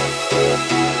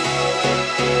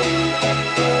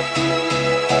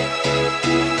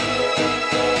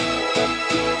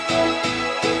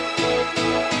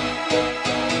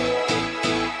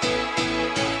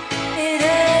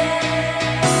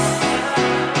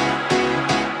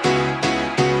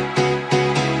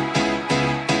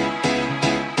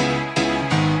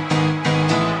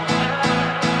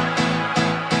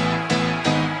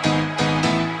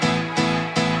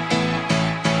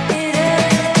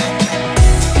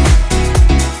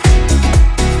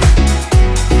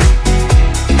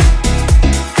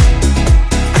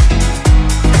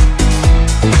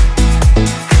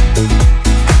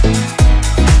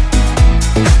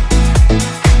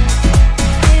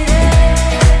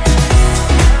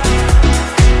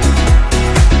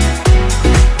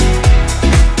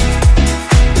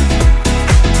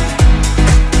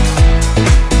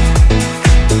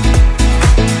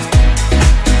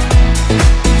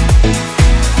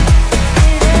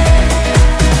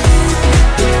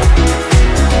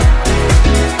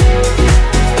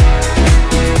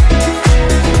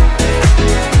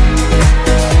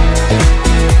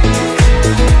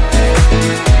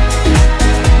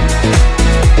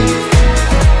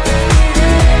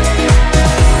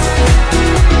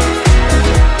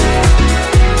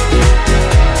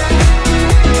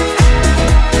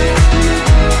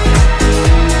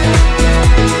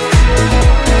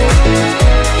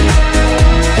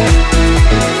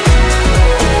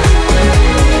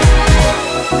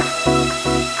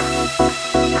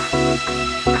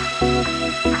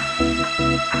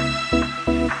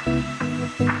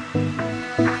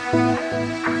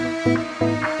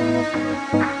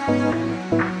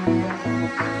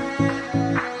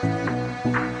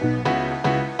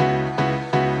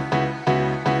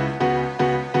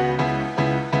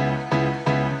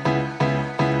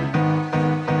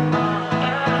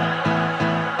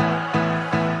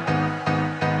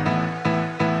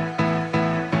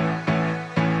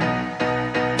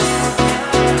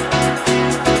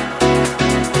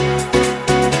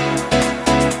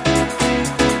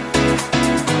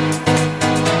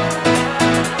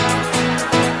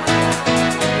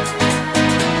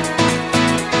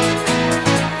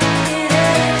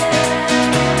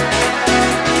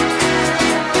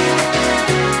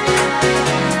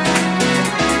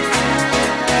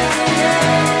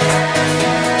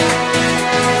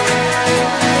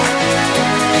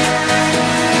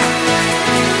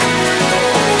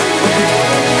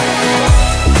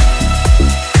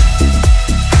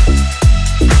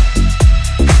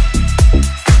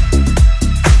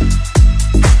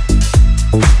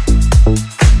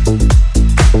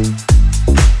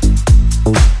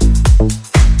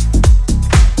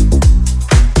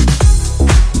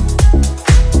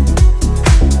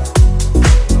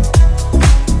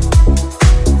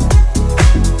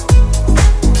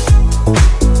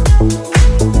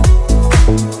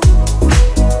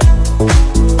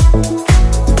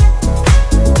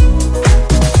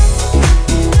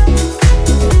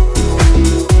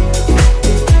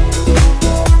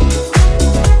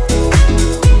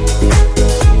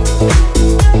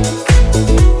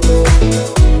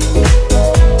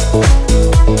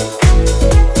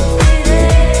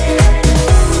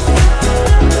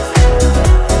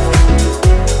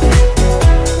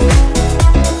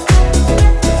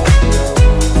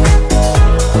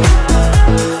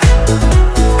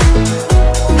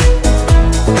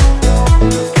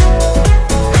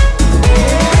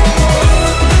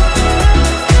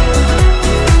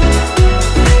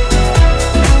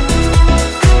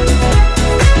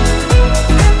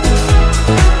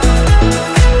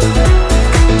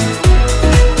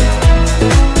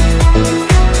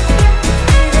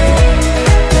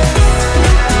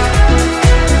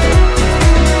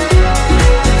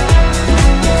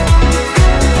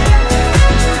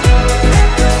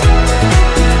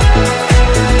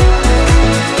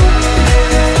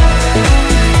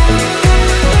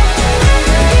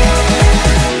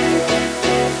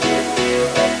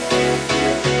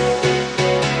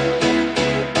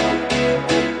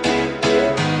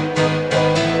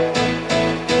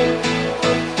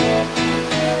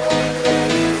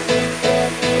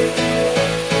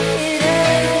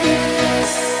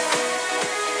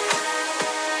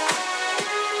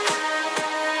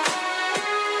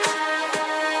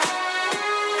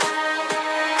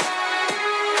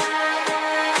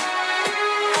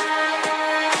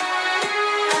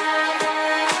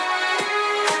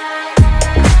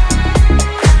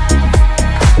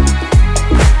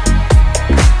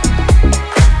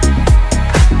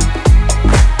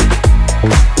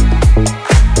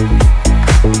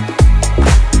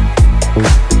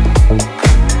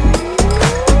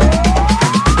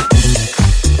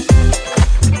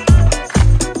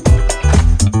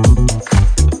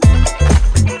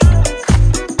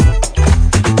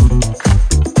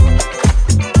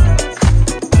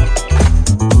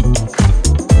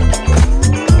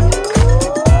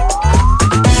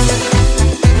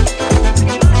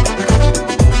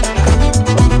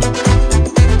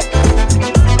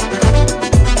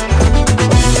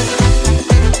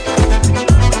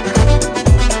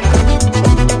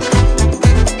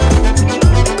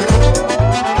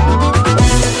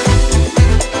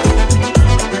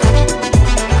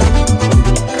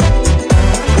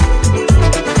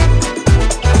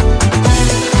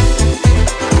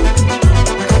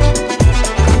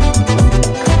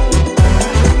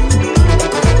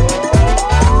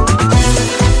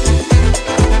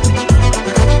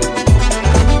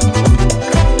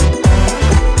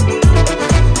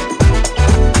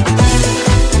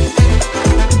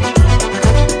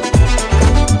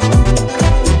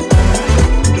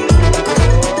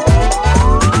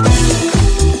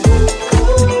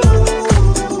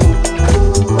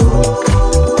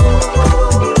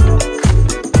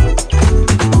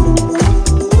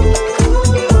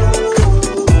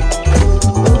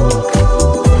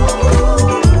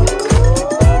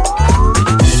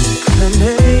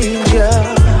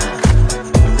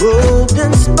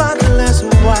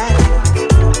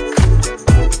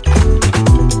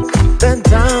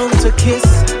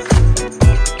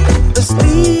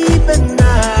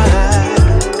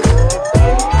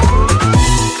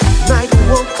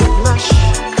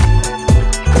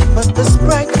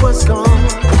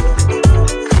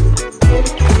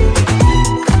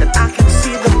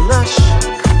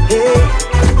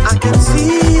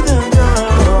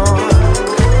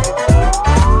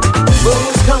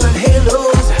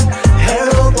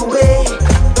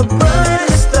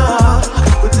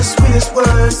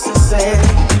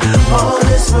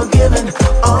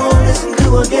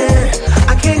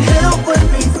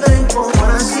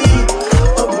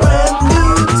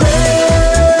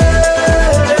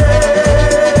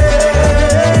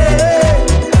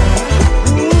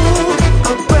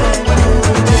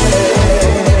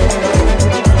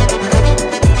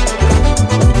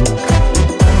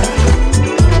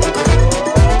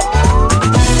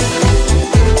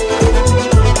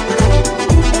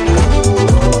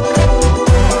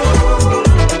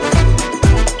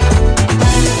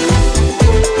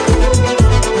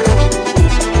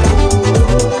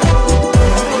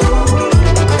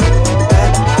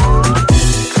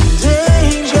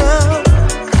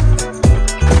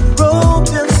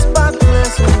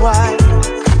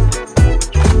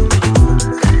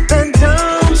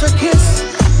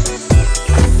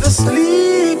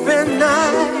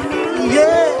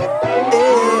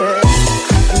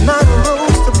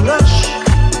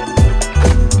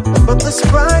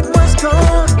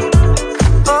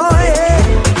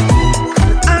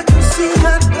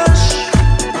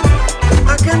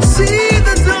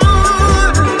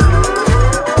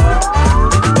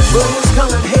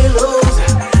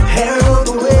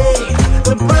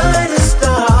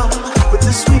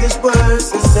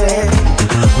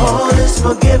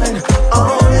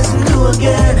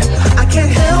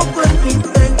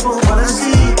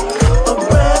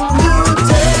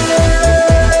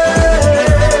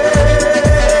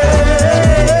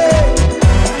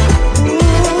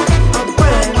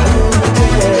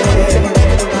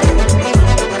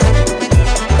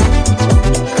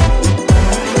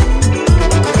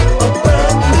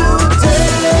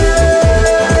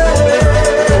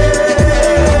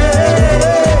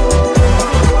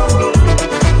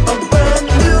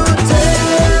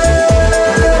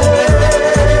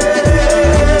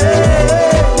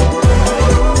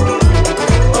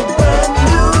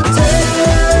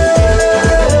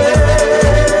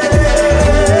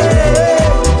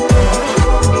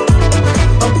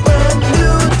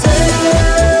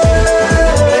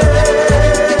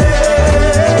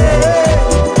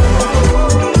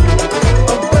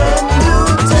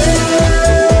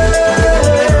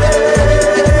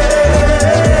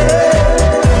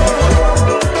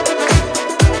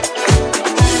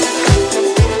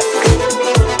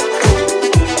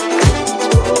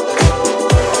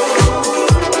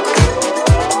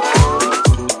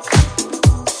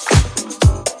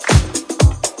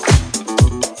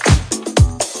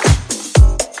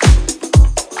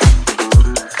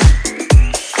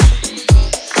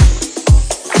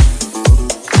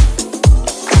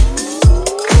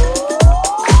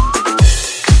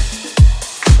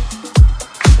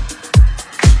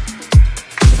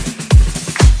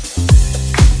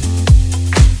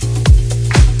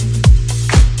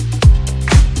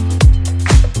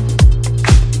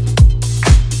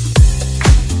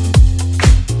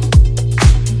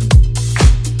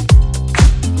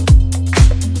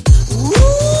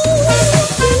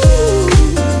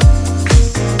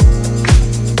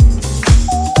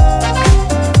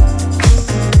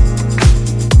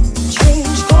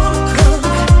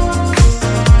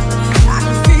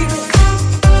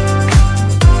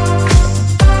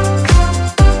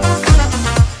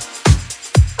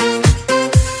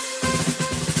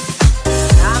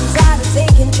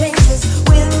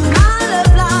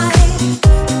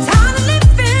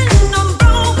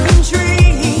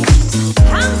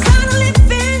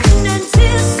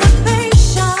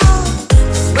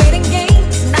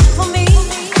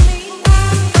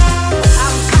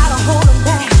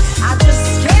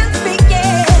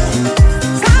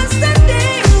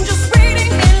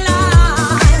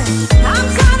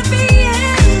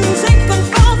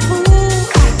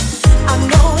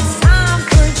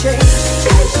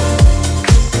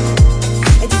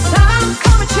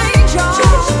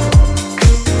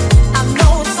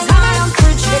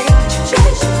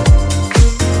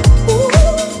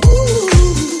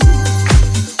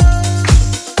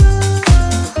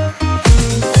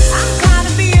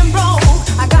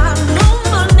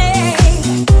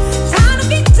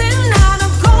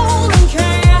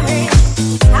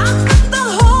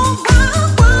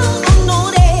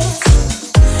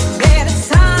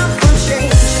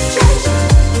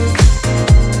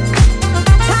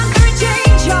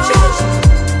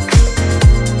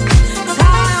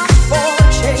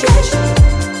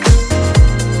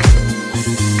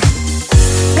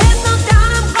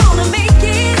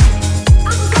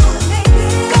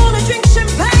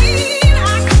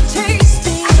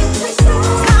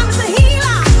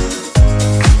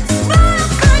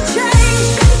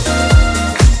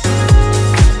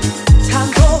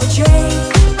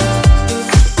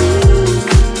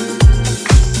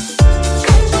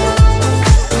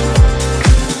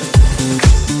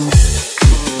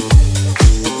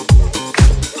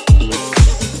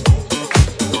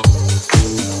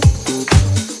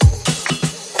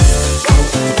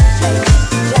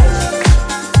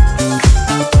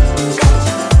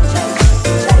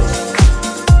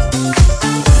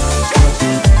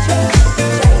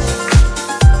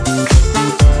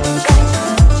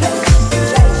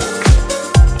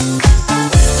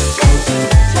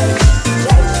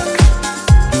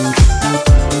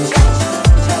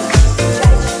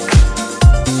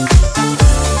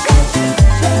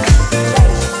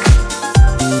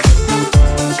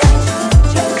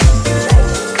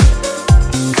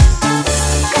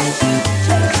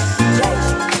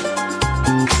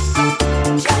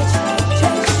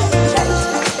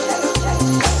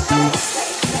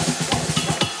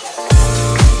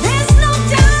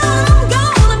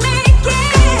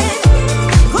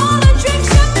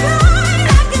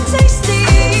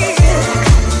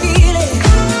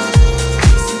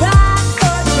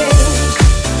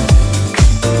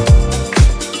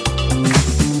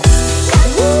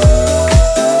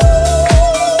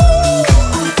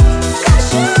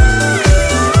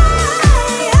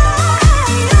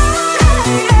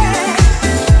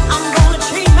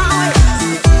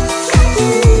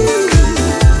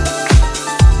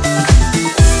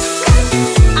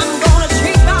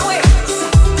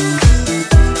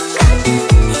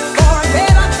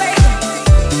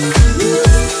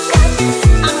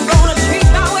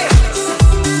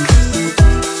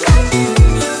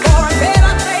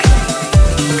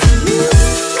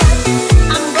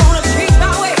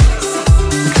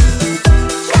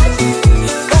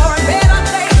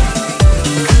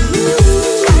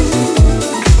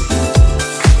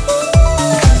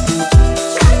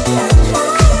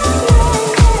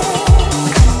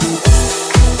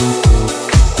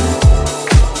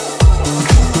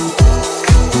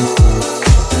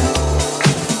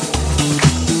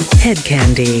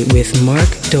 Hedkandi with Mark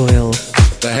Doyle.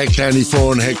 The Hedkandi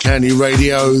 4 and Hedkandi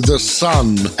Radio, The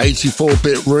Sun,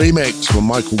 84-bit remix from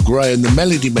Michael Gray and the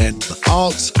Melody Men.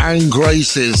 Arts and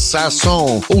Graces,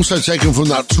 Sasson, also taken from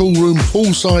that Tool Room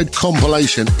Poolside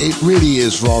compilation. It really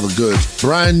is rather good.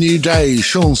 Brand New Day,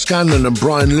 Sean Scanlon and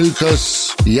Brian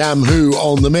Lucas, Yamhoo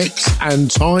on the mix, and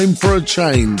Time for a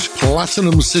Change,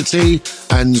 Platinum City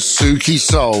and Suki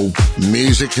Soul.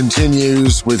 Music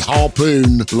continues with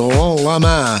Harpoon, Laurent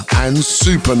Lama and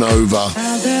Supernova.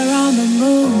 Out there on the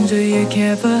moon, do you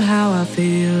care for how I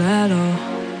feel at all?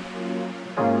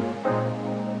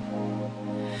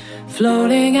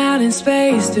 Floating out in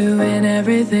space, doing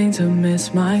everything to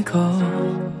miss my call.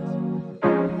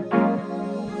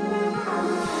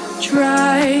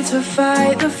 Try to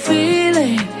fight the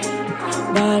feeling,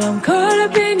 but I'm caught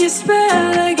up in your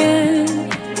spell again.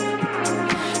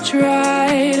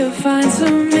 Try to find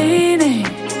some meaning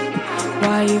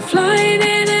while you're flying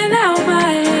in and out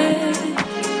my head.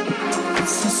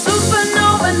 It's a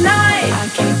supernova night, I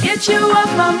can't get you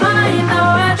off my mind. No,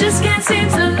 I just can't seem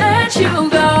to let you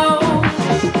go.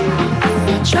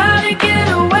 I try to get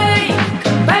away,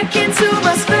 come back into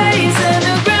my space, and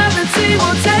the gravity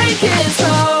will take its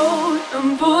hold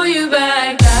and pull you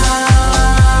back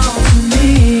down to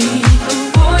me,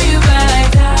 and pull you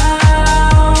back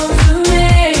down to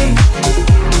me.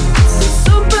 It's a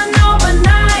supernova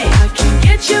night, I can't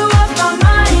get you off my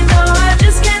mind. No, I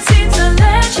just can't seem to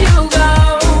let you go.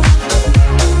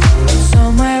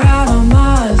 Somewhere out on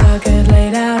Mars, I could lay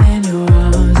down in your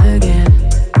arms again.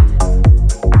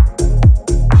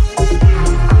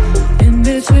 In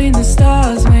between the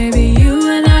stars, maybe you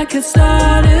and I could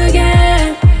start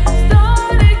again.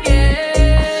 Start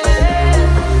again.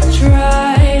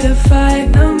 Try to fight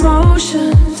the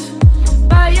motions,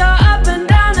 but you're up and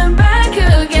down and back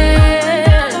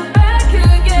again.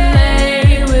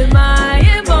 Play with my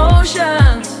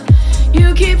emotions,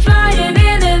 you keep flying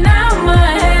in and out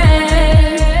my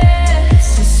head.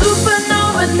 It's a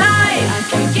supernova night, I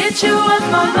can't get you off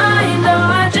my mind. No,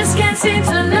 I just can't seem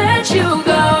to let you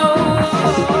go.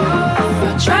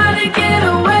 I try to get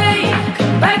away,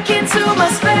 come back into my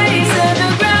space, and the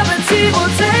gravity will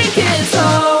take its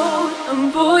hold and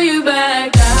pull you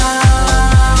back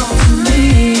down to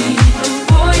me, and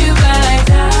pull you back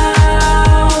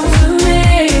down to me.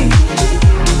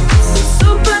 It's a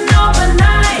supernova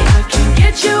night, I can't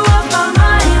get you off my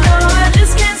mind. No, I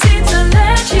just can't seem to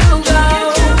let you go.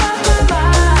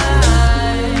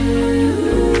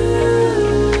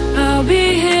 I'll be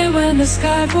here when the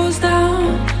sky falls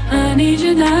down. I need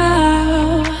you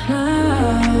now.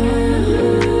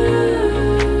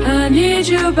 I need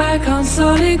you back on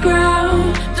solid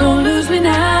ground. Don't lose me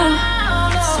now.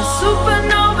 It's a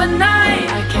supernova night,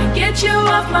 I can't get you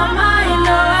off my mind.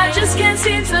 No, I just can't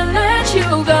seem to let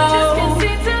you go.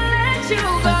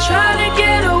 I try to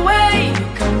get away,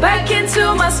 come back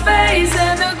into my space,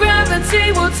 and the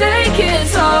gravity will take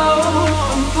its hold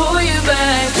and pull you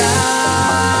back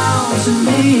down to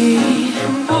me,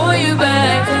 and pull you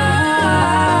back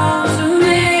down to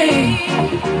me.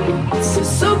 It's a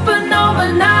supernova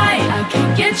night, I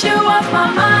can't get you off my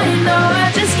mind. No,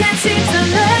 I just can't seem to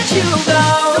let you go.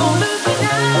 Don't lose me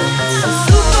now. It's a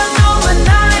supernova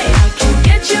night, I can't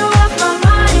get you off my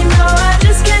mind. No, I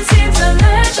just can't seem to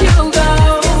let you go.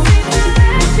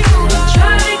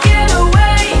 Try to get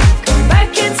away, come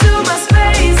back into my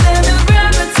space, and the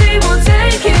gravity will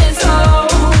take its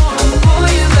hold and pull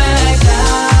you back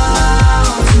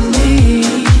down to me,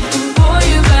 and pull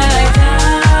you back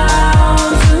down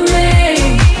to me.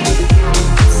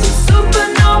 It's a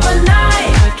supernova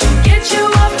night, I can't get you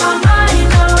off my mind.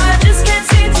 No, I just can't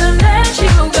seem to let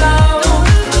you go.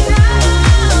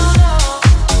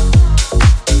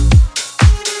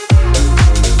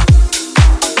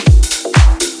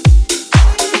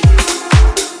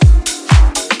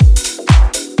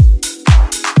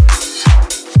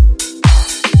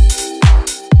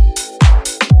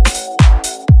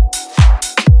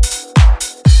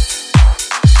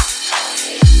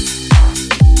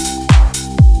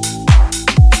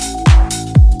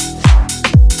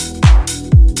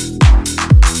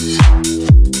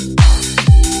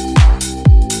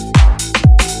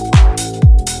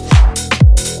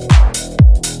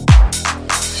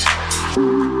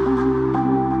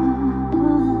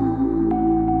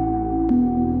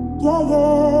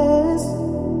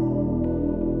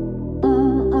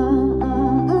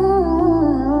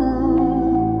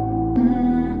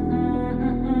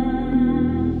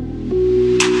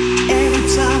 Every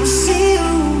time I see you,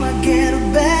 I get a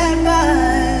bad vibe.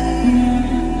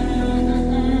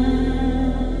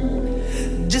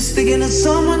 Just thinking of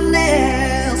someone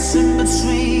else in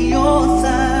between your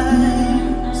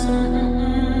thighs.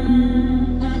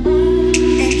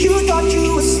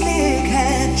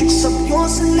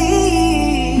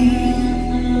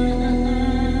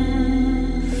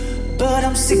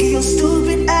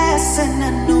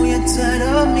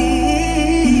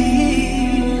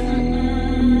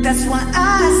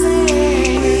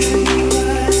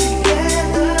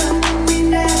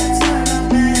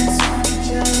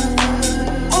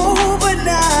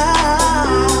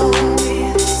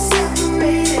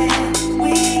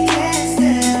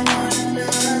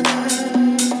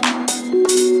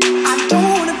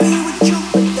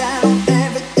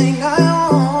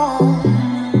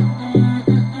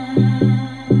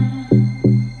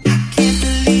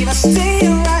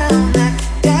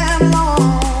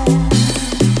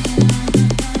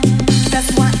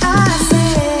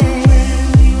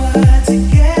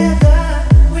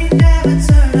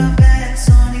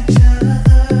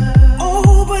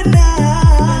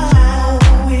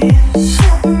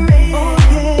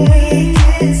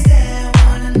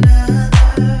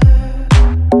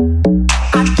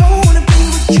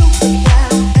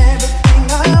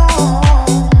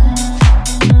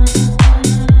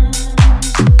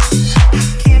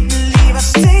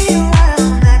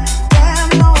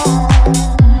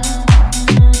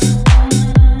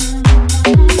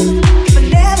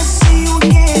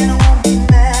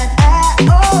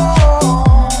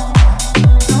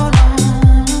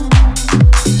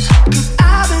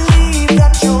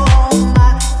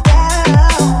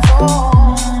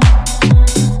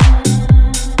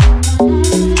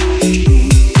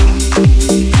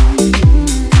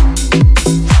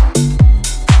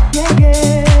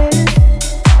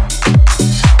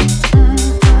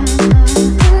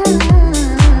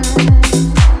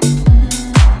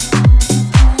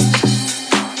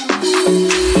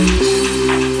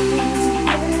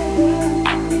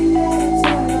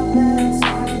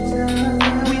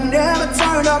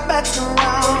 our backs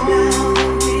around. Now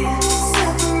we're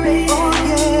separated. Oh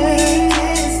yeah. We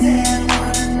can't stand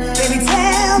one another. Baby,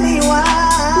 tell me why.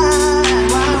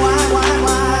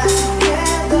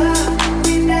 Together,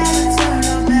 we never turn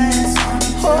our backs on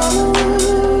each other.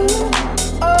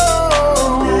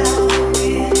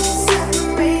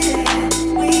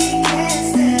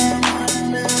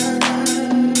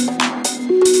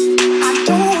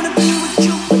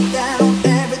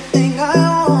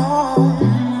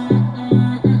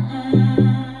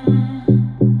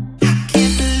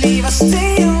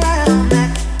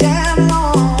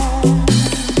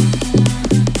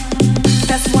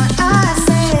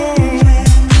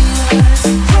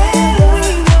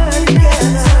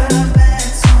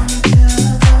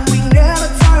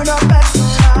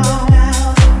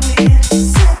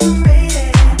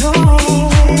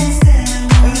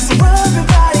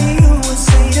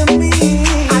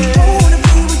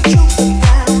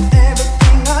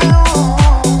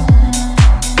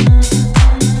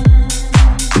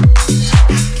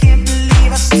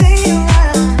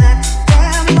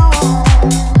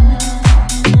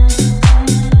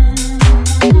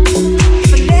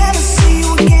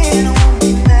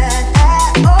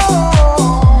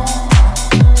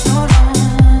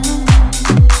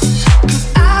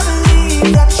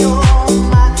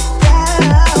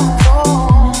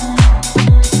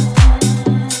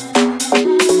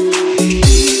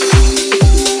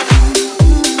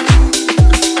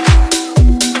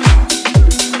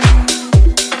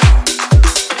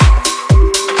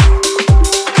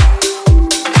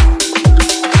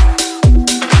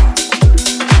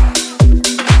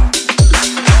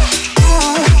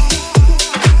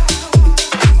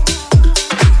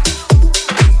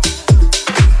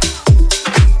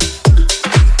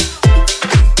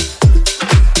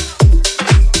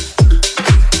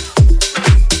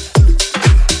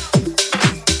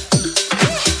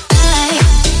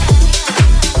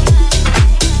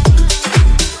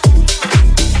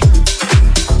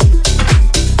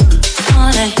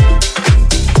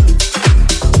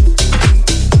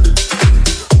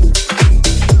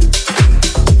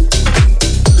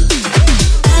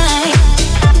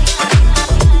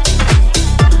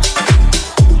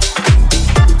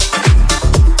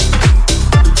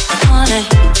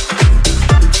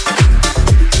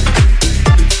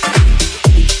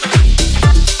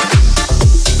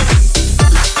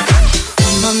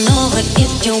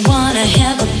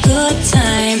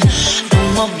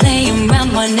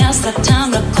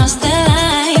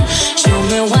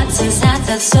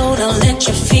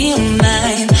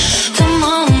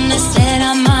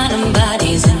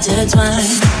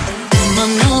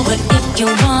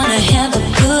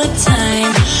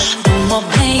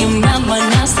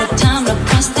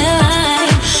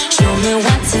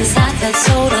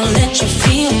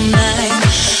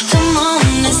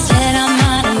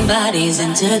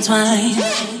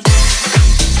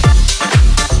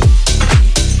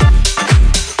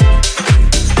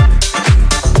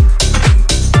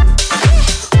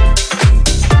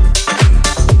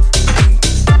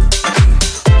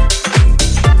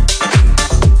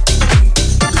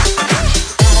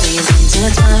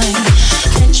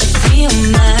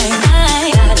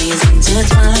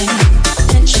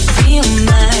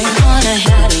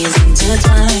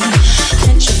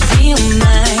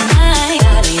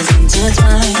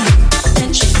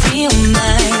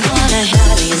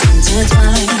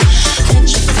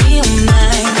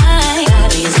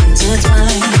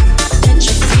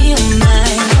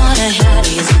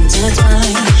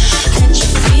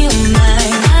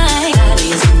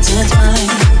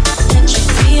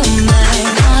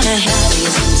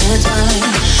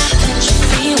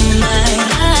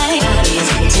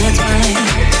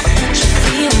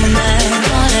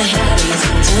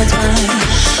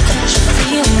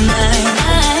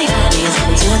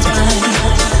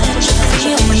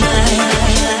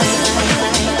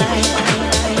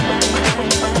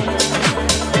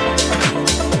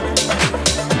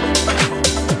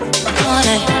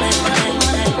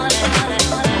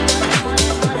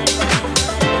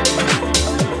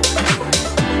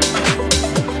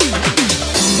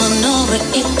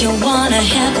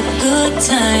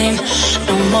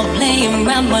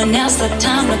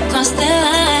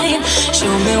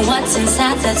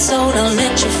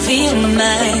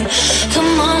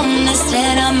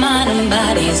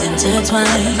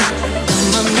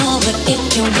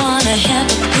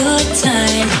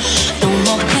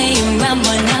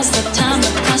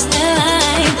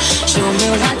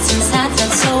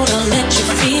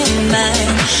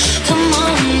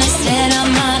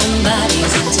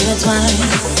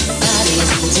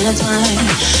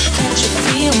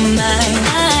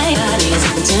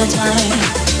 Intertwine,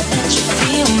 let you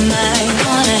feel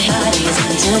my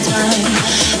intertwine.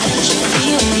 Let you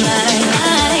feel mine.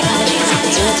 Bodies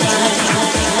intertwine.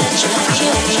 Let you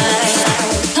feel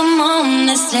mine. Come on,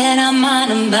 let's let our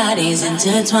mind and bodies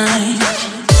intertwine.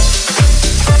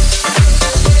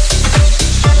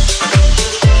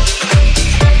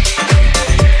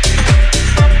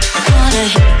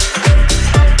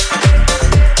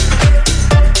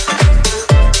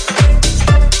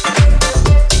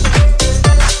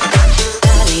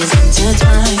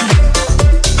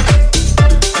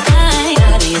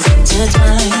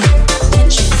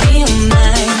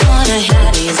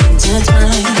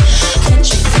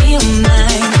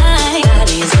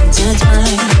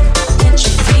 Let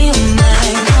you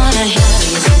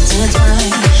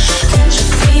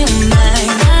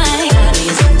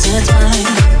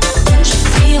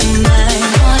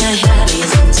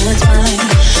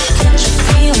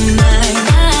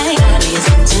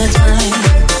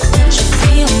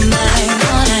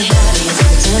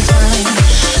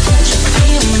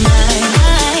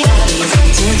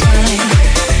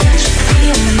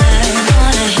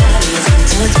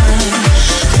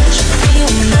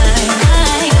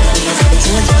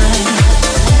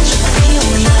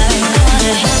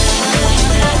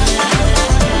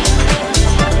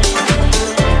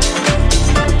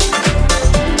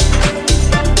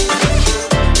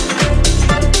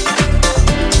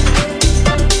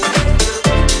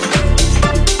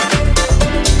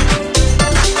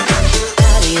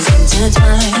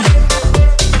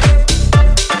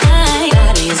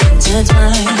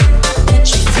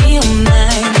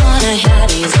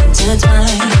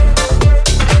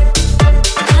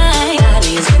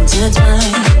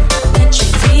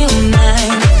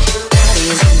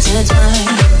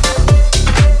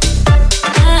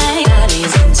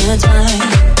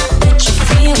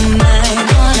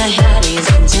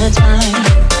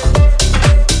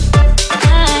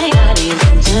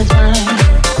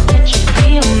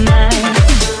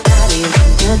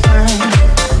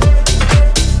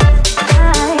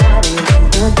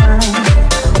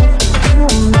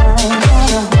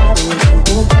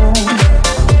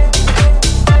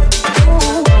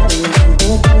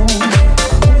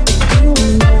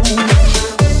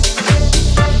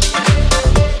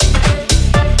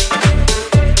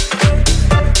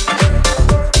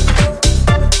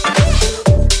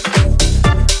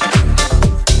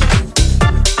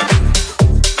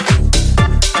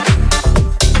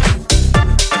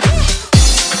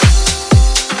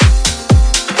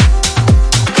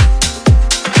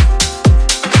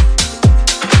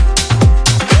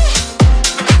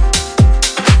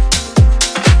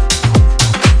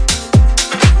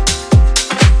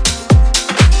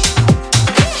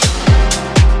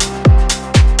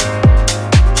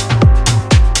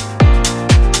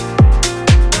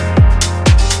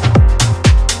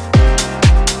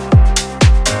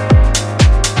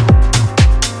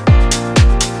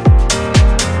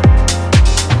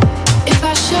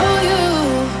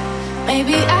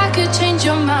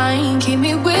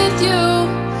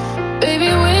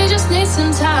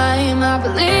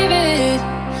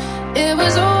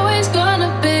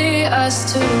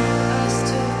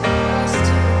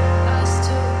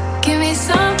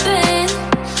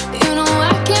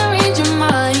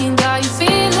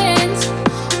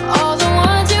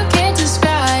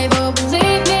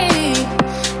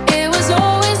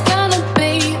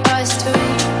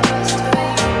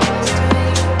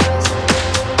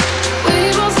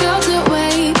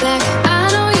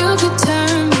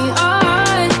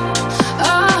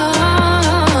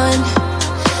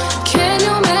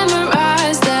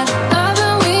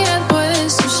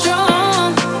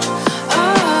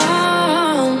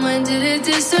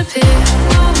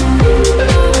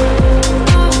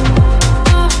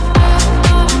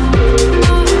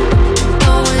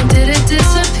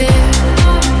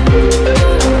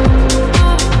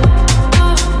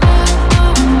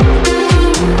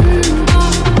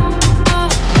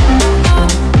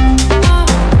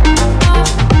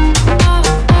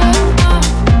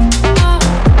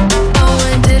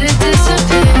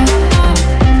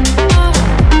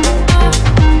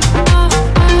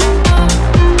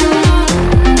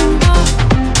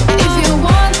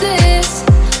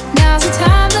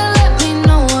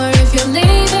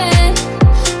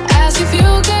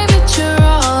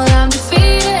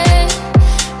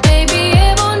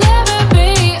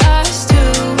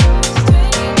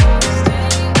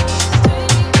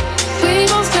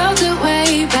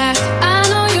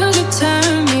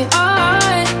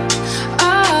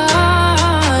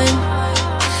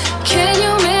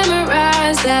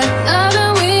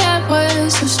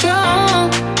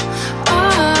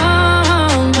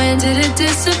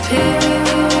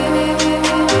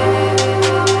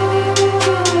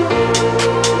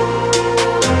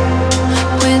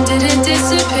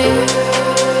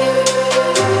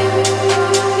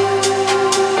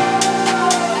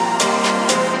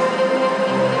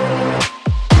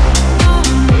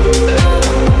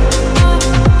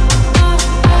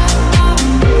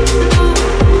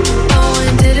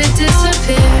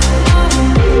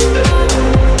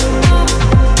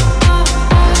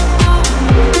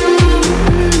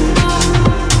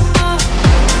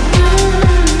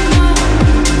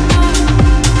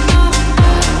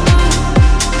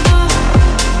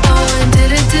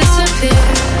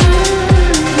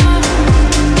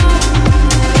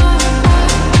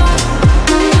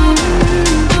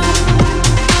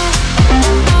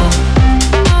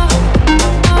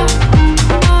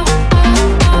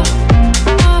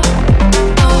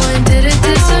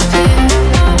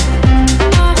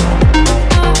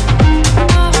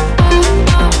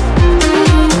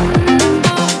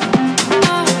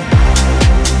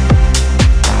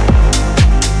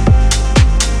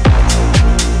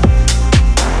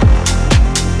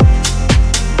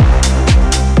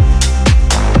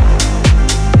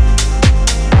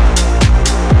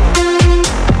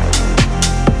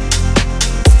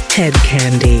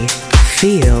Hedkandi.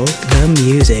 Feel the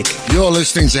music. You're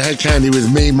listening to Hedkandi with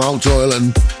me, Mark Doyle,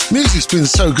 and music's been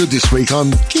so good this week.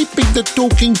 I'm keeping the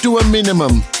talking to a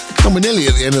minimum. And we're nearly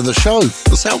at the end of the show.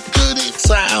 That's how good it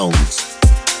sounds.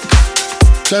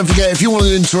 Don't forget, if you want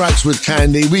to interact with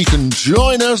Candy, we can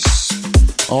join us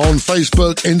on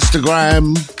Facebook,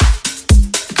 Instagram,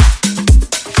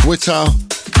 Twitter,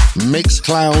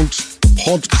 Mixcloud,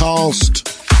 podcast.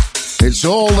 It's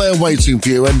all there waiting for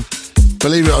you, and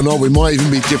believe it or not, we might even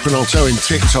be dipping our toe in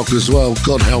TikTok as well.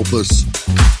 God help us.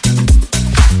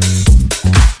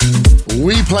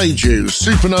 We played you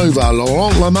Supernova,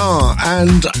 Laurent Lamar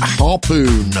and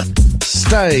Harpoon.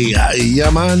 Stay,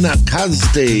 Yaman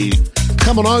Kazdi.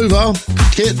 Come on over,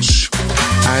 Kitsch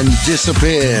and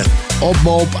Disappear. Odd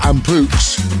Mob and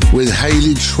Pooks with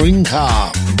Hayley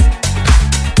Trinker.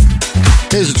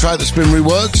 Here's a track that's been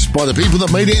reworked by the people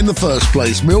that made it in the first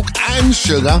place, Milk and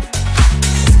Sugar.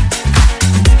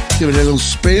 Give it a little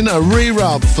spin, a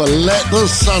re-rub for Let the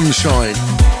Sun Shine.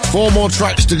 4 more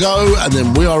tracks to go and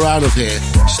then we are out of here.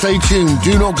 Stay tuned,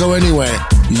 do not go anywhere.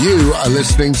 You are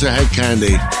listening to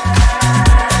Hedkandi.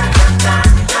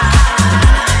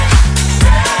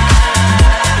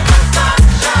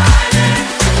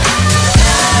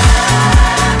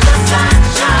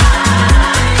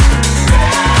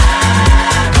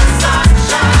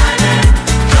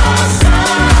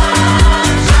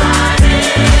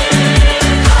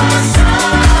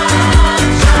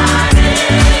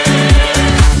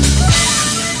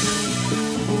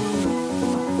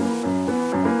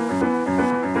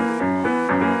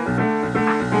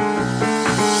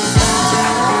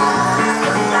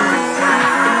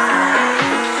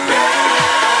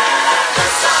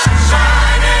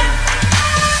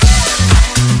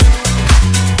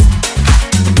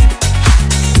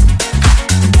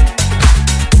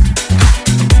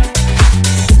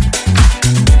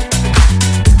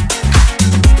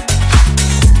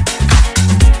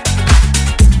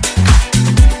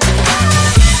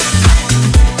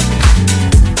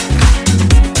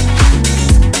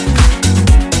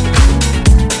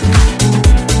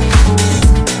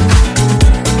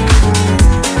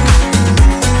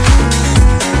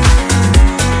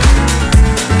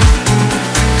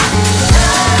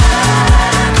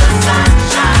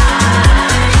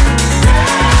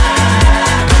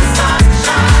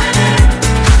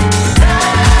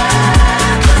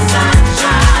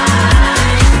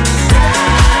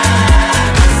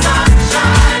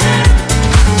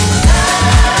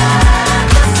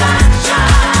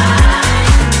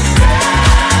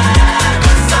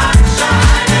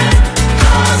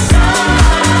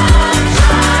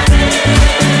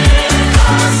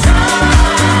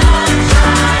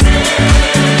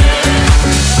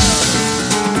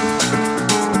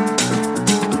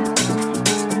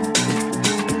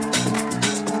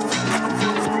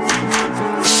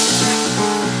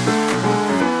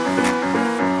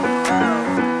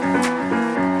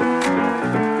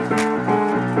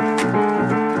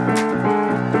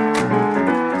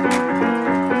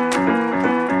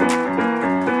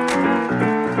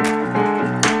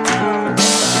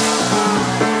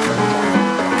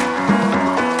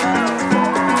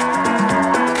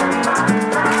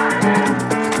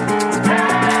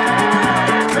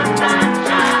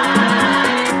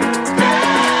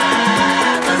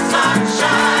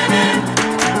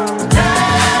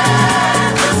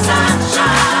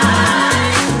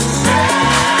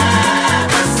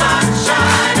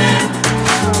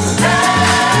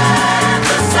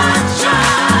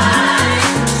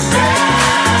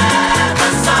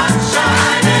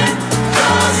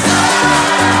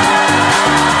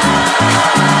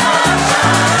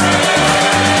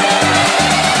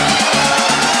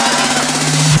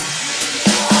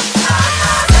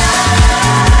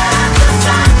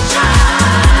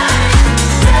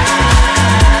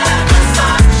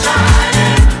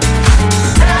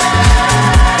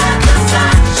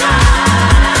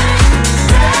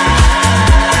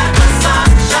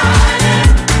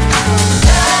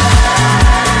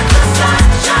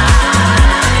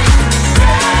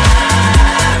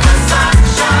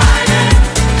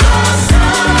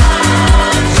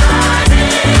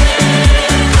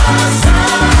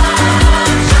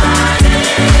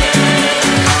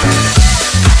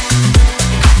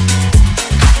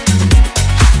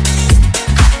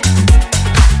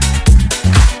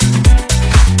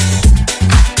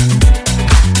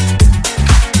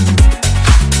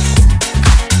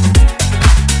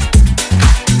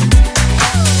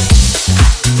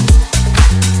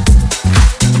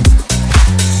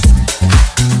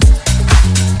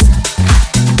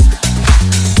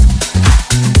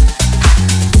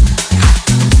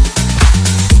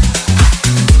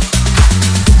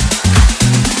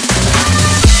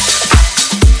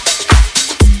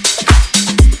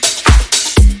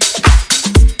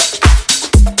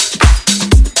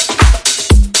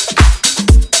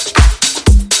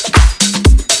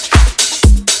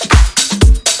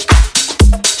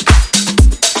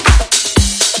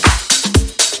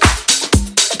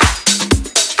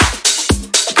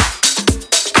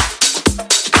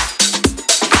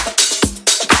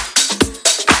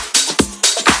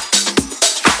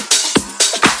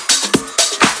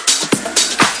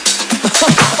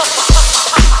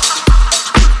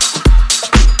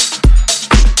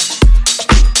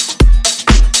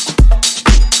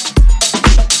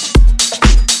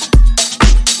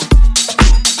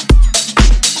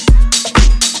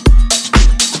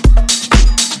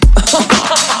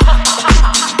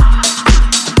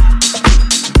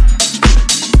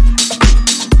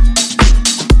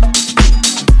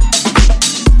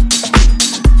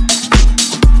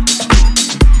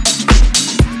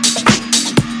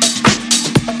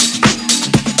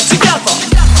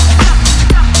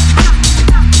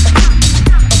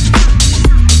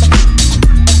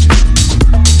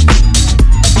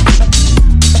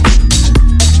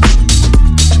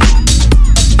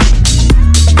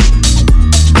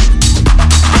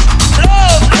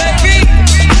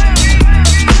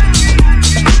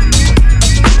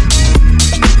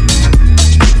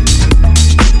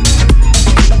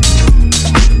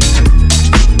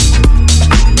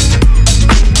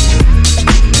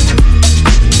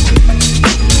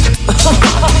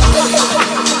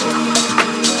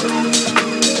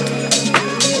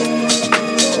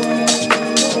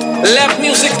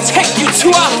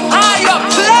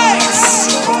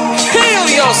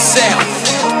 yourself.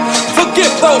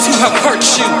 Forgive those who have hurt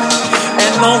you.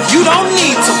 And no, you don't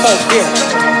need to forget.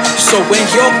 So when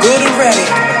you're good and ready,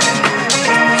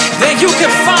 then you can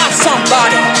find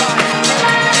somebody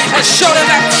and show them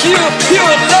that pure,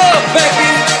 pure love,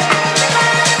 baby.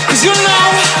 'Cause you know,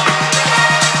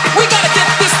 we gotta get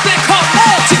this thing called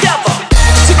love together.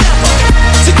 Together,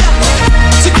 together,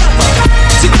 together,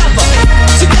 together,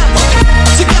 together,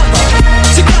 together, together,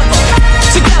 together,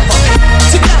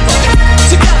 together, together,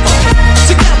 together,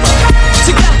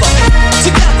 together,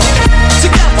 together,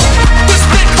 together. This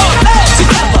thing called love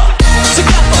together.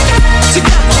 Together,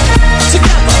 together,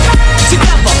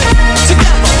 together, together,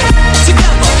 together,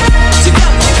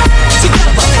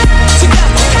 together,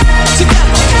 together,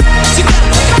 together,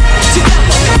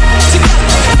 together,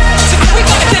 together. We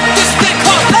gotta get this thing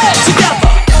called love together.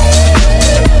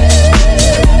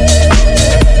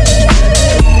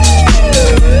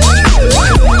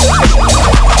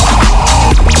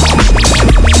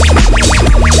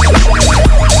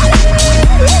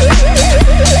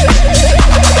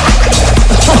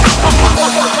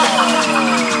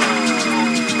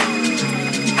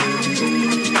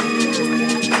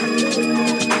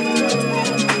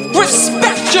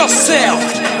 Respect yourself.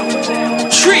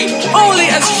 Treat only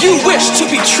as you wish to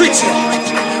be treated.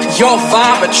 Your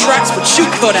vibe attracts what you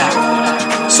put out.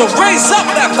 So raise up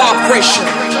that vibration.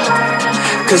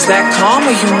 'Cause that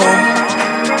karma, you know,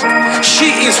 she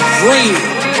is real.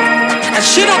 And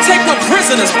she don't take no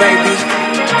prisoners, baby.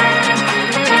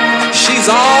 She's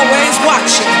always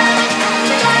watching.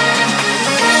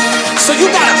 So you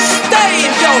gotta stay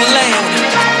in your lane.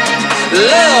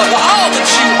 Love all that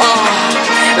you are.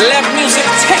 Let music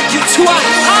take you to a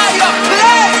higher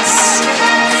place.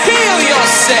 Heal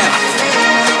yourself.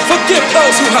 Forgive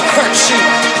those who have hurt you.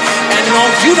 And no,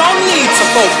 you don't need to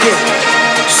forget.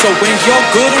 So when you're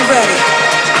good and ready,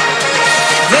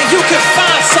 then you can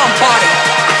find somebody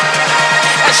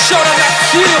and show them that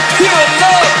pure, pure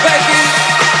love, baby.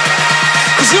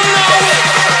 'Cause you know,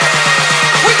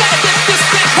 we gotta get this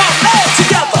thing called love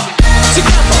together.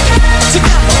 Together,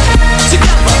 together,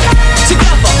 together,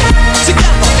 together,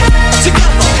 together,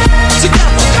 together, together,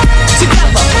 together,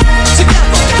 together,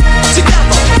 together, together,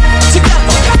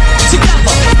 together,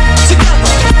 together,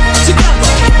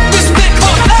 together. This thing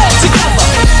called love together.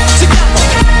 Together,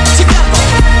 together,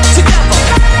 together,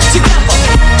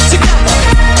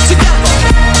 together, together, together,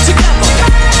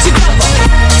 together,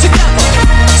 together, together,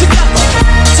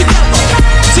 together,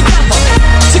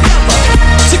 together, together, together,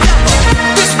 together.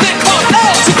 This thing called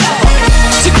love together.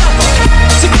 Together,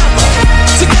 together,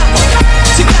 together, together,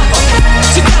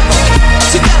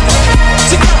 together, together,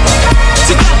 together, together,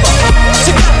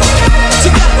 together,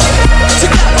 together,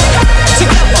 together,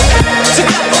 together,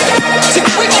 together.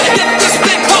 We gotta get this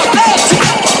thing called love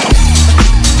together.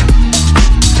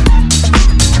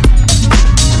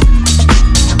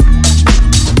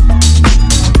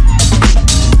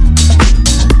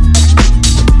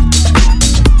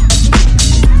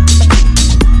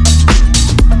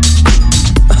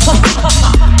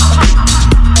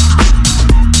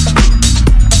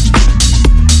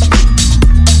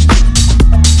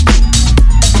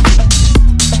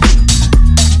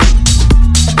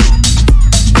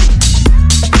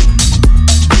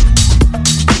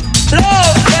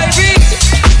 Love, baby.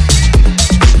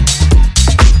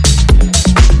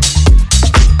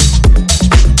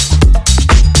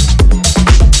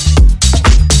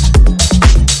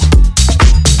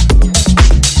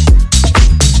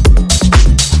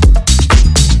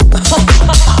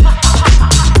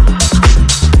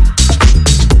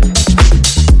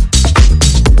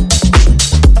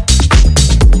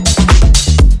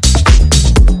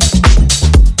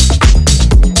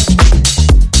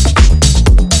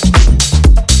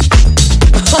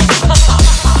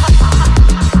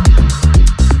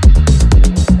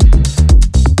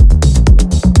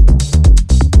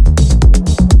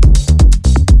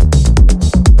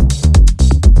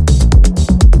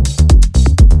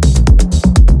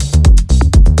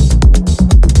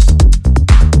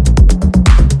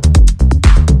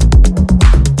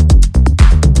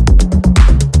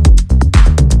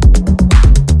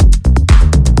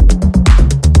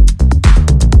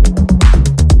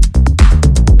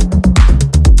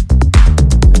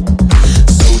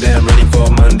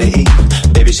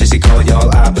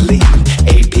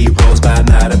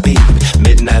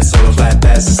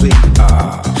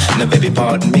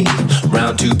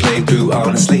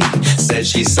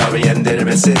 She's sorry and did her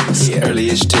at 6.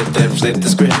 Early-ish tip, then flip the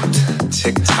script.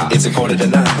 Tick-tock. It's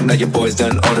 8:45. Now your boy's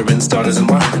done ordering starters and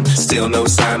wine. Still no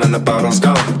sign and the bottle's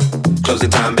gone. Closing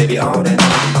time, baby, on and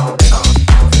on.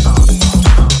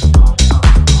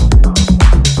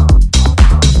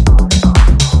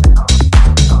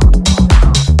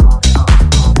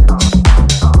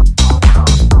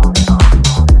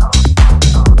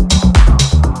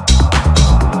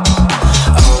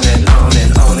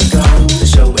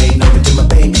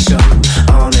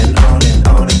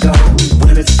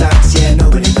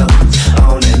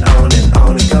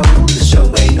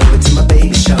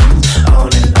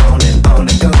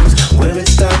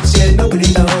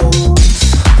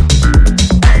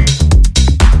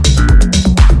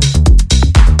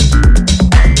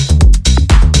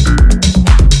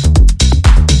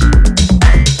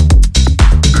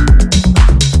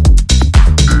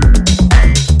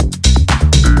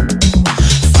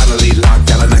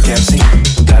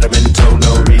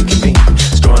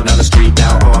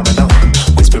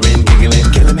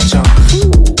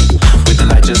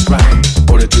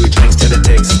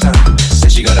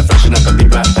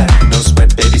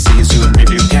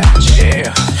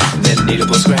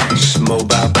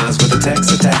 with a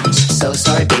text attached. So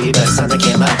sorry, baby, but something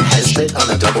came up. Had it split on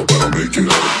a double, but I'll make it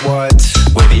up. What?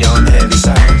 Way beyond the heavy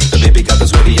side. The baby got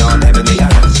those way beyond heavenly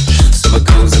eyes. So it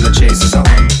goes and the chase is on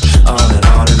and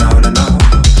on and on and on.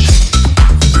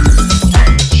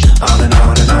 On and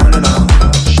on and on and on.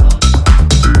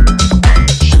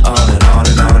 On and on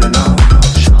and on and on.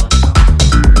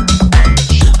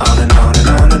 On and on and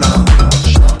on and on.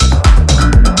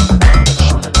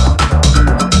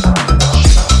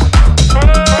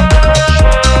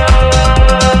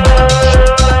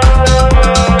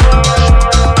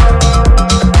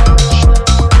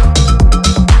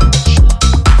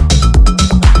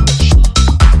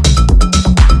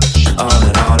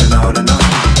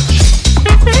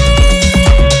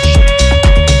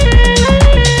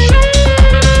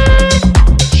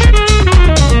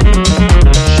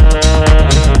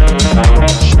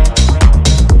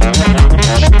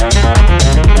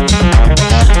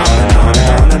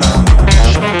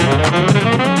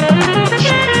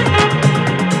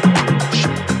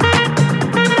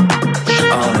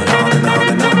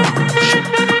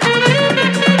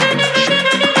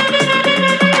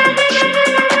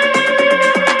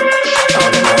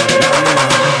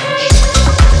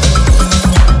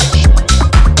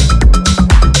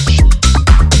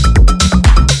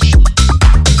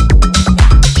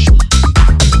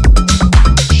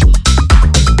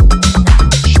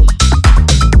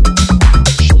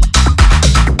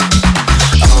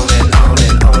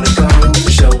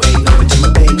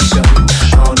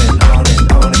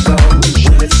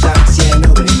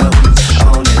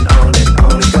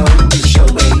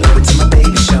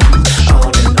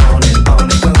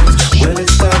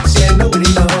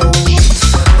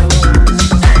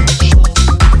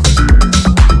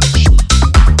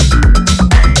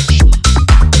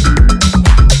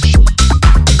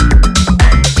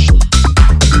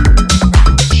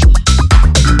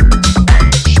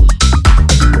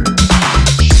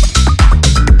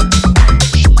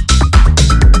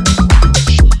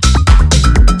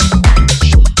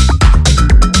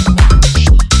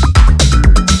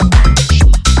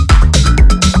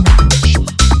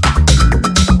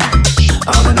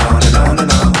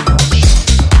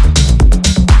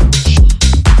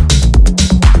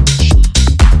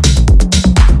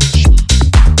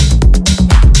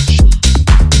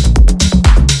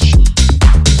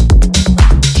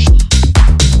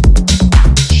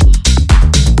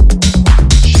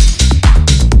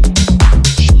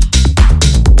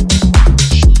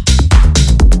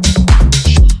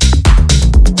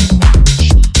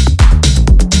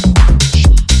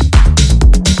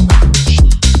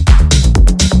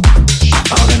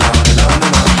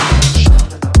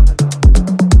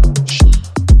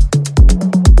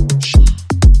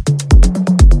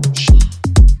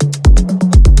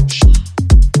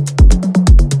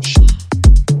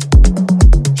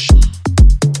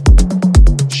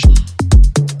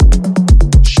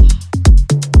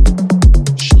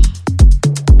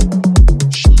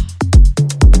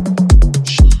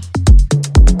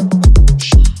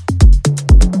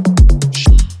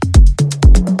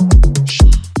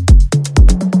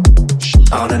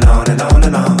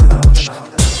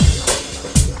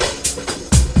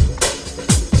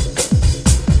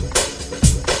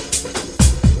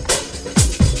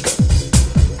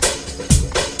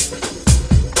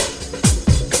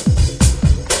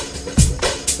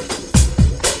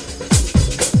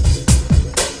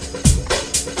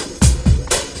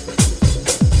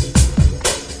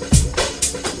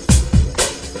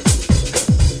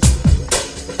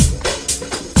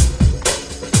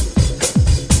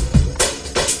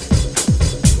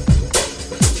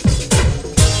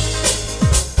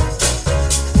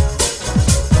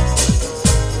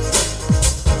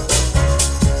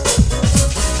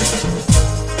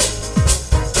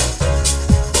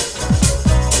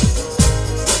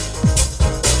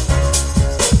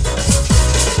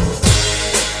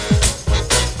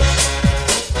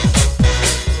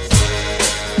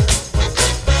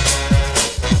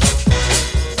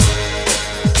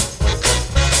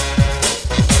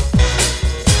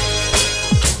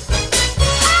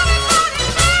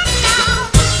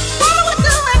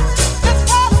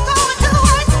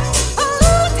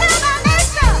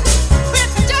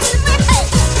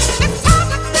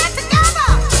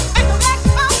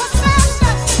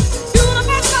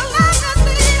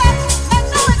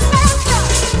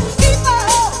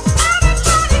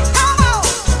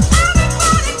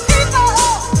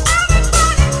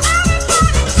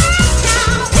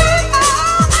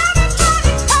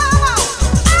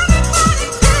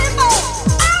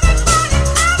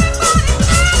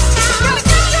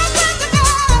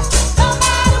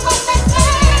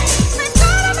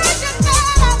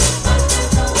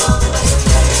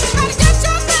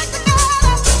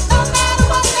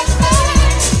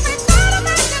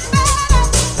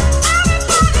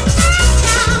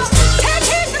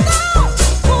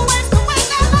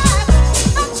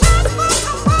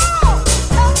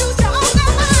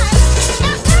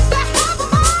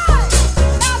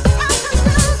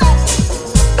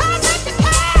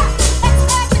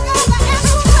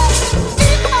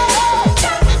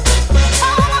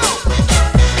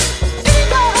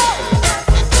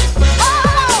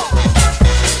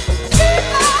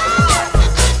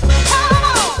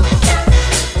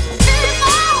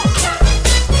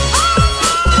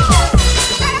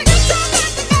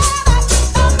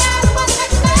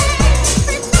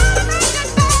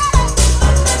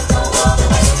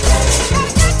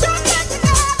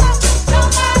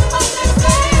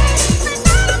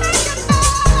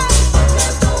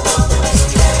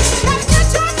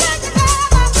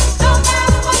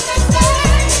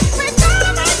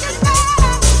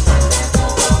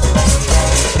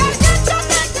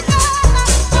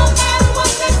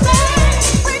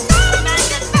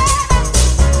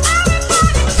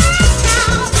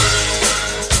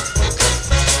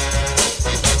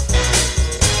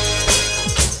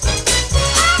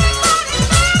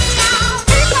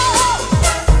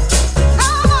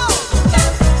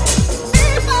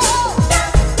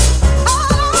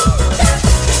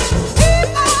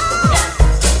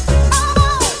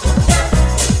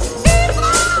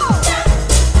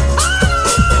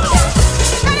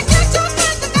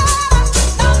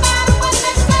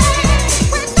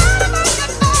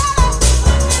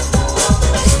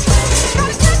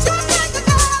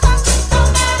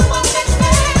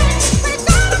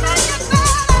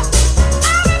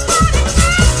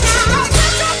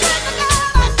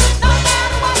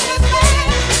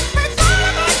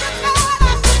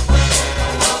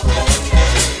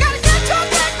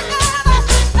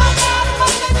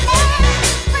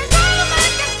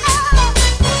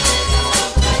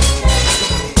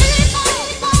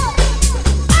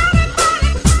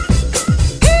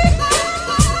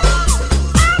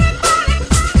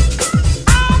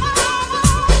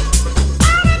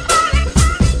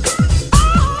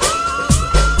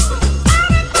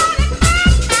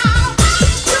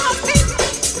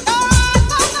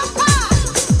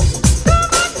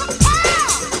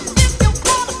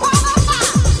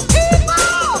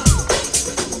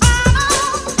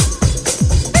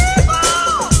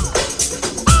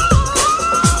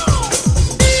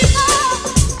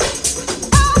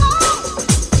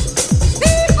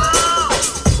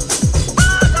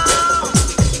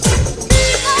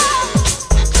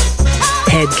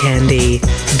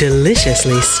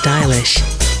 deliciously stylish.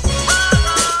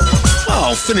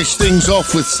 I'll finish things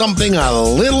off with something a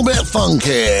little bit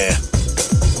funky.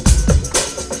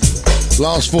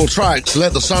 Last 4 tracks,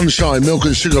 Let the Sun Shine, Milk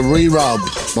and Sugar Re-Rub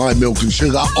by Milk and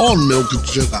Sugar on Milk and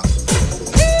Sugar.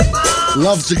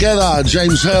 Love Together,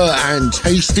 James Hurr and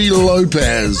Tasty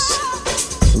Lopez.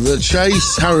 The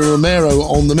Chase, Harry Romero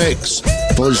on the mix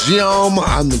for Giam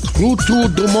and the Clouture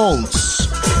du Mons.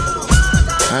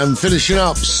 And finishing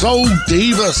up, Soul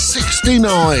Diva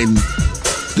 69.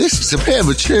 This is a bit of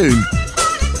a tune.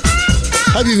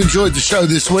 Hope you've enjoyed the show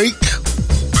this week.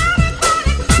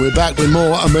 We're back with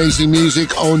more amazing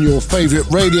music on your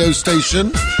favourite radio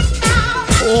station.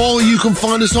 Or you can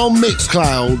find us on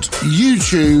Mixcloud,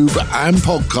 YouTube and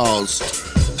podcast.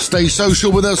 Stay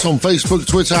social with us on Facebook,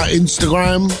 Twitter,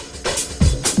 Instagram.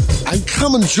 And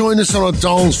come and join us on our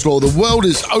dance floor. The world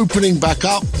is opening back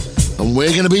up and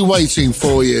we're going to be waiting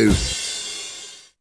for you.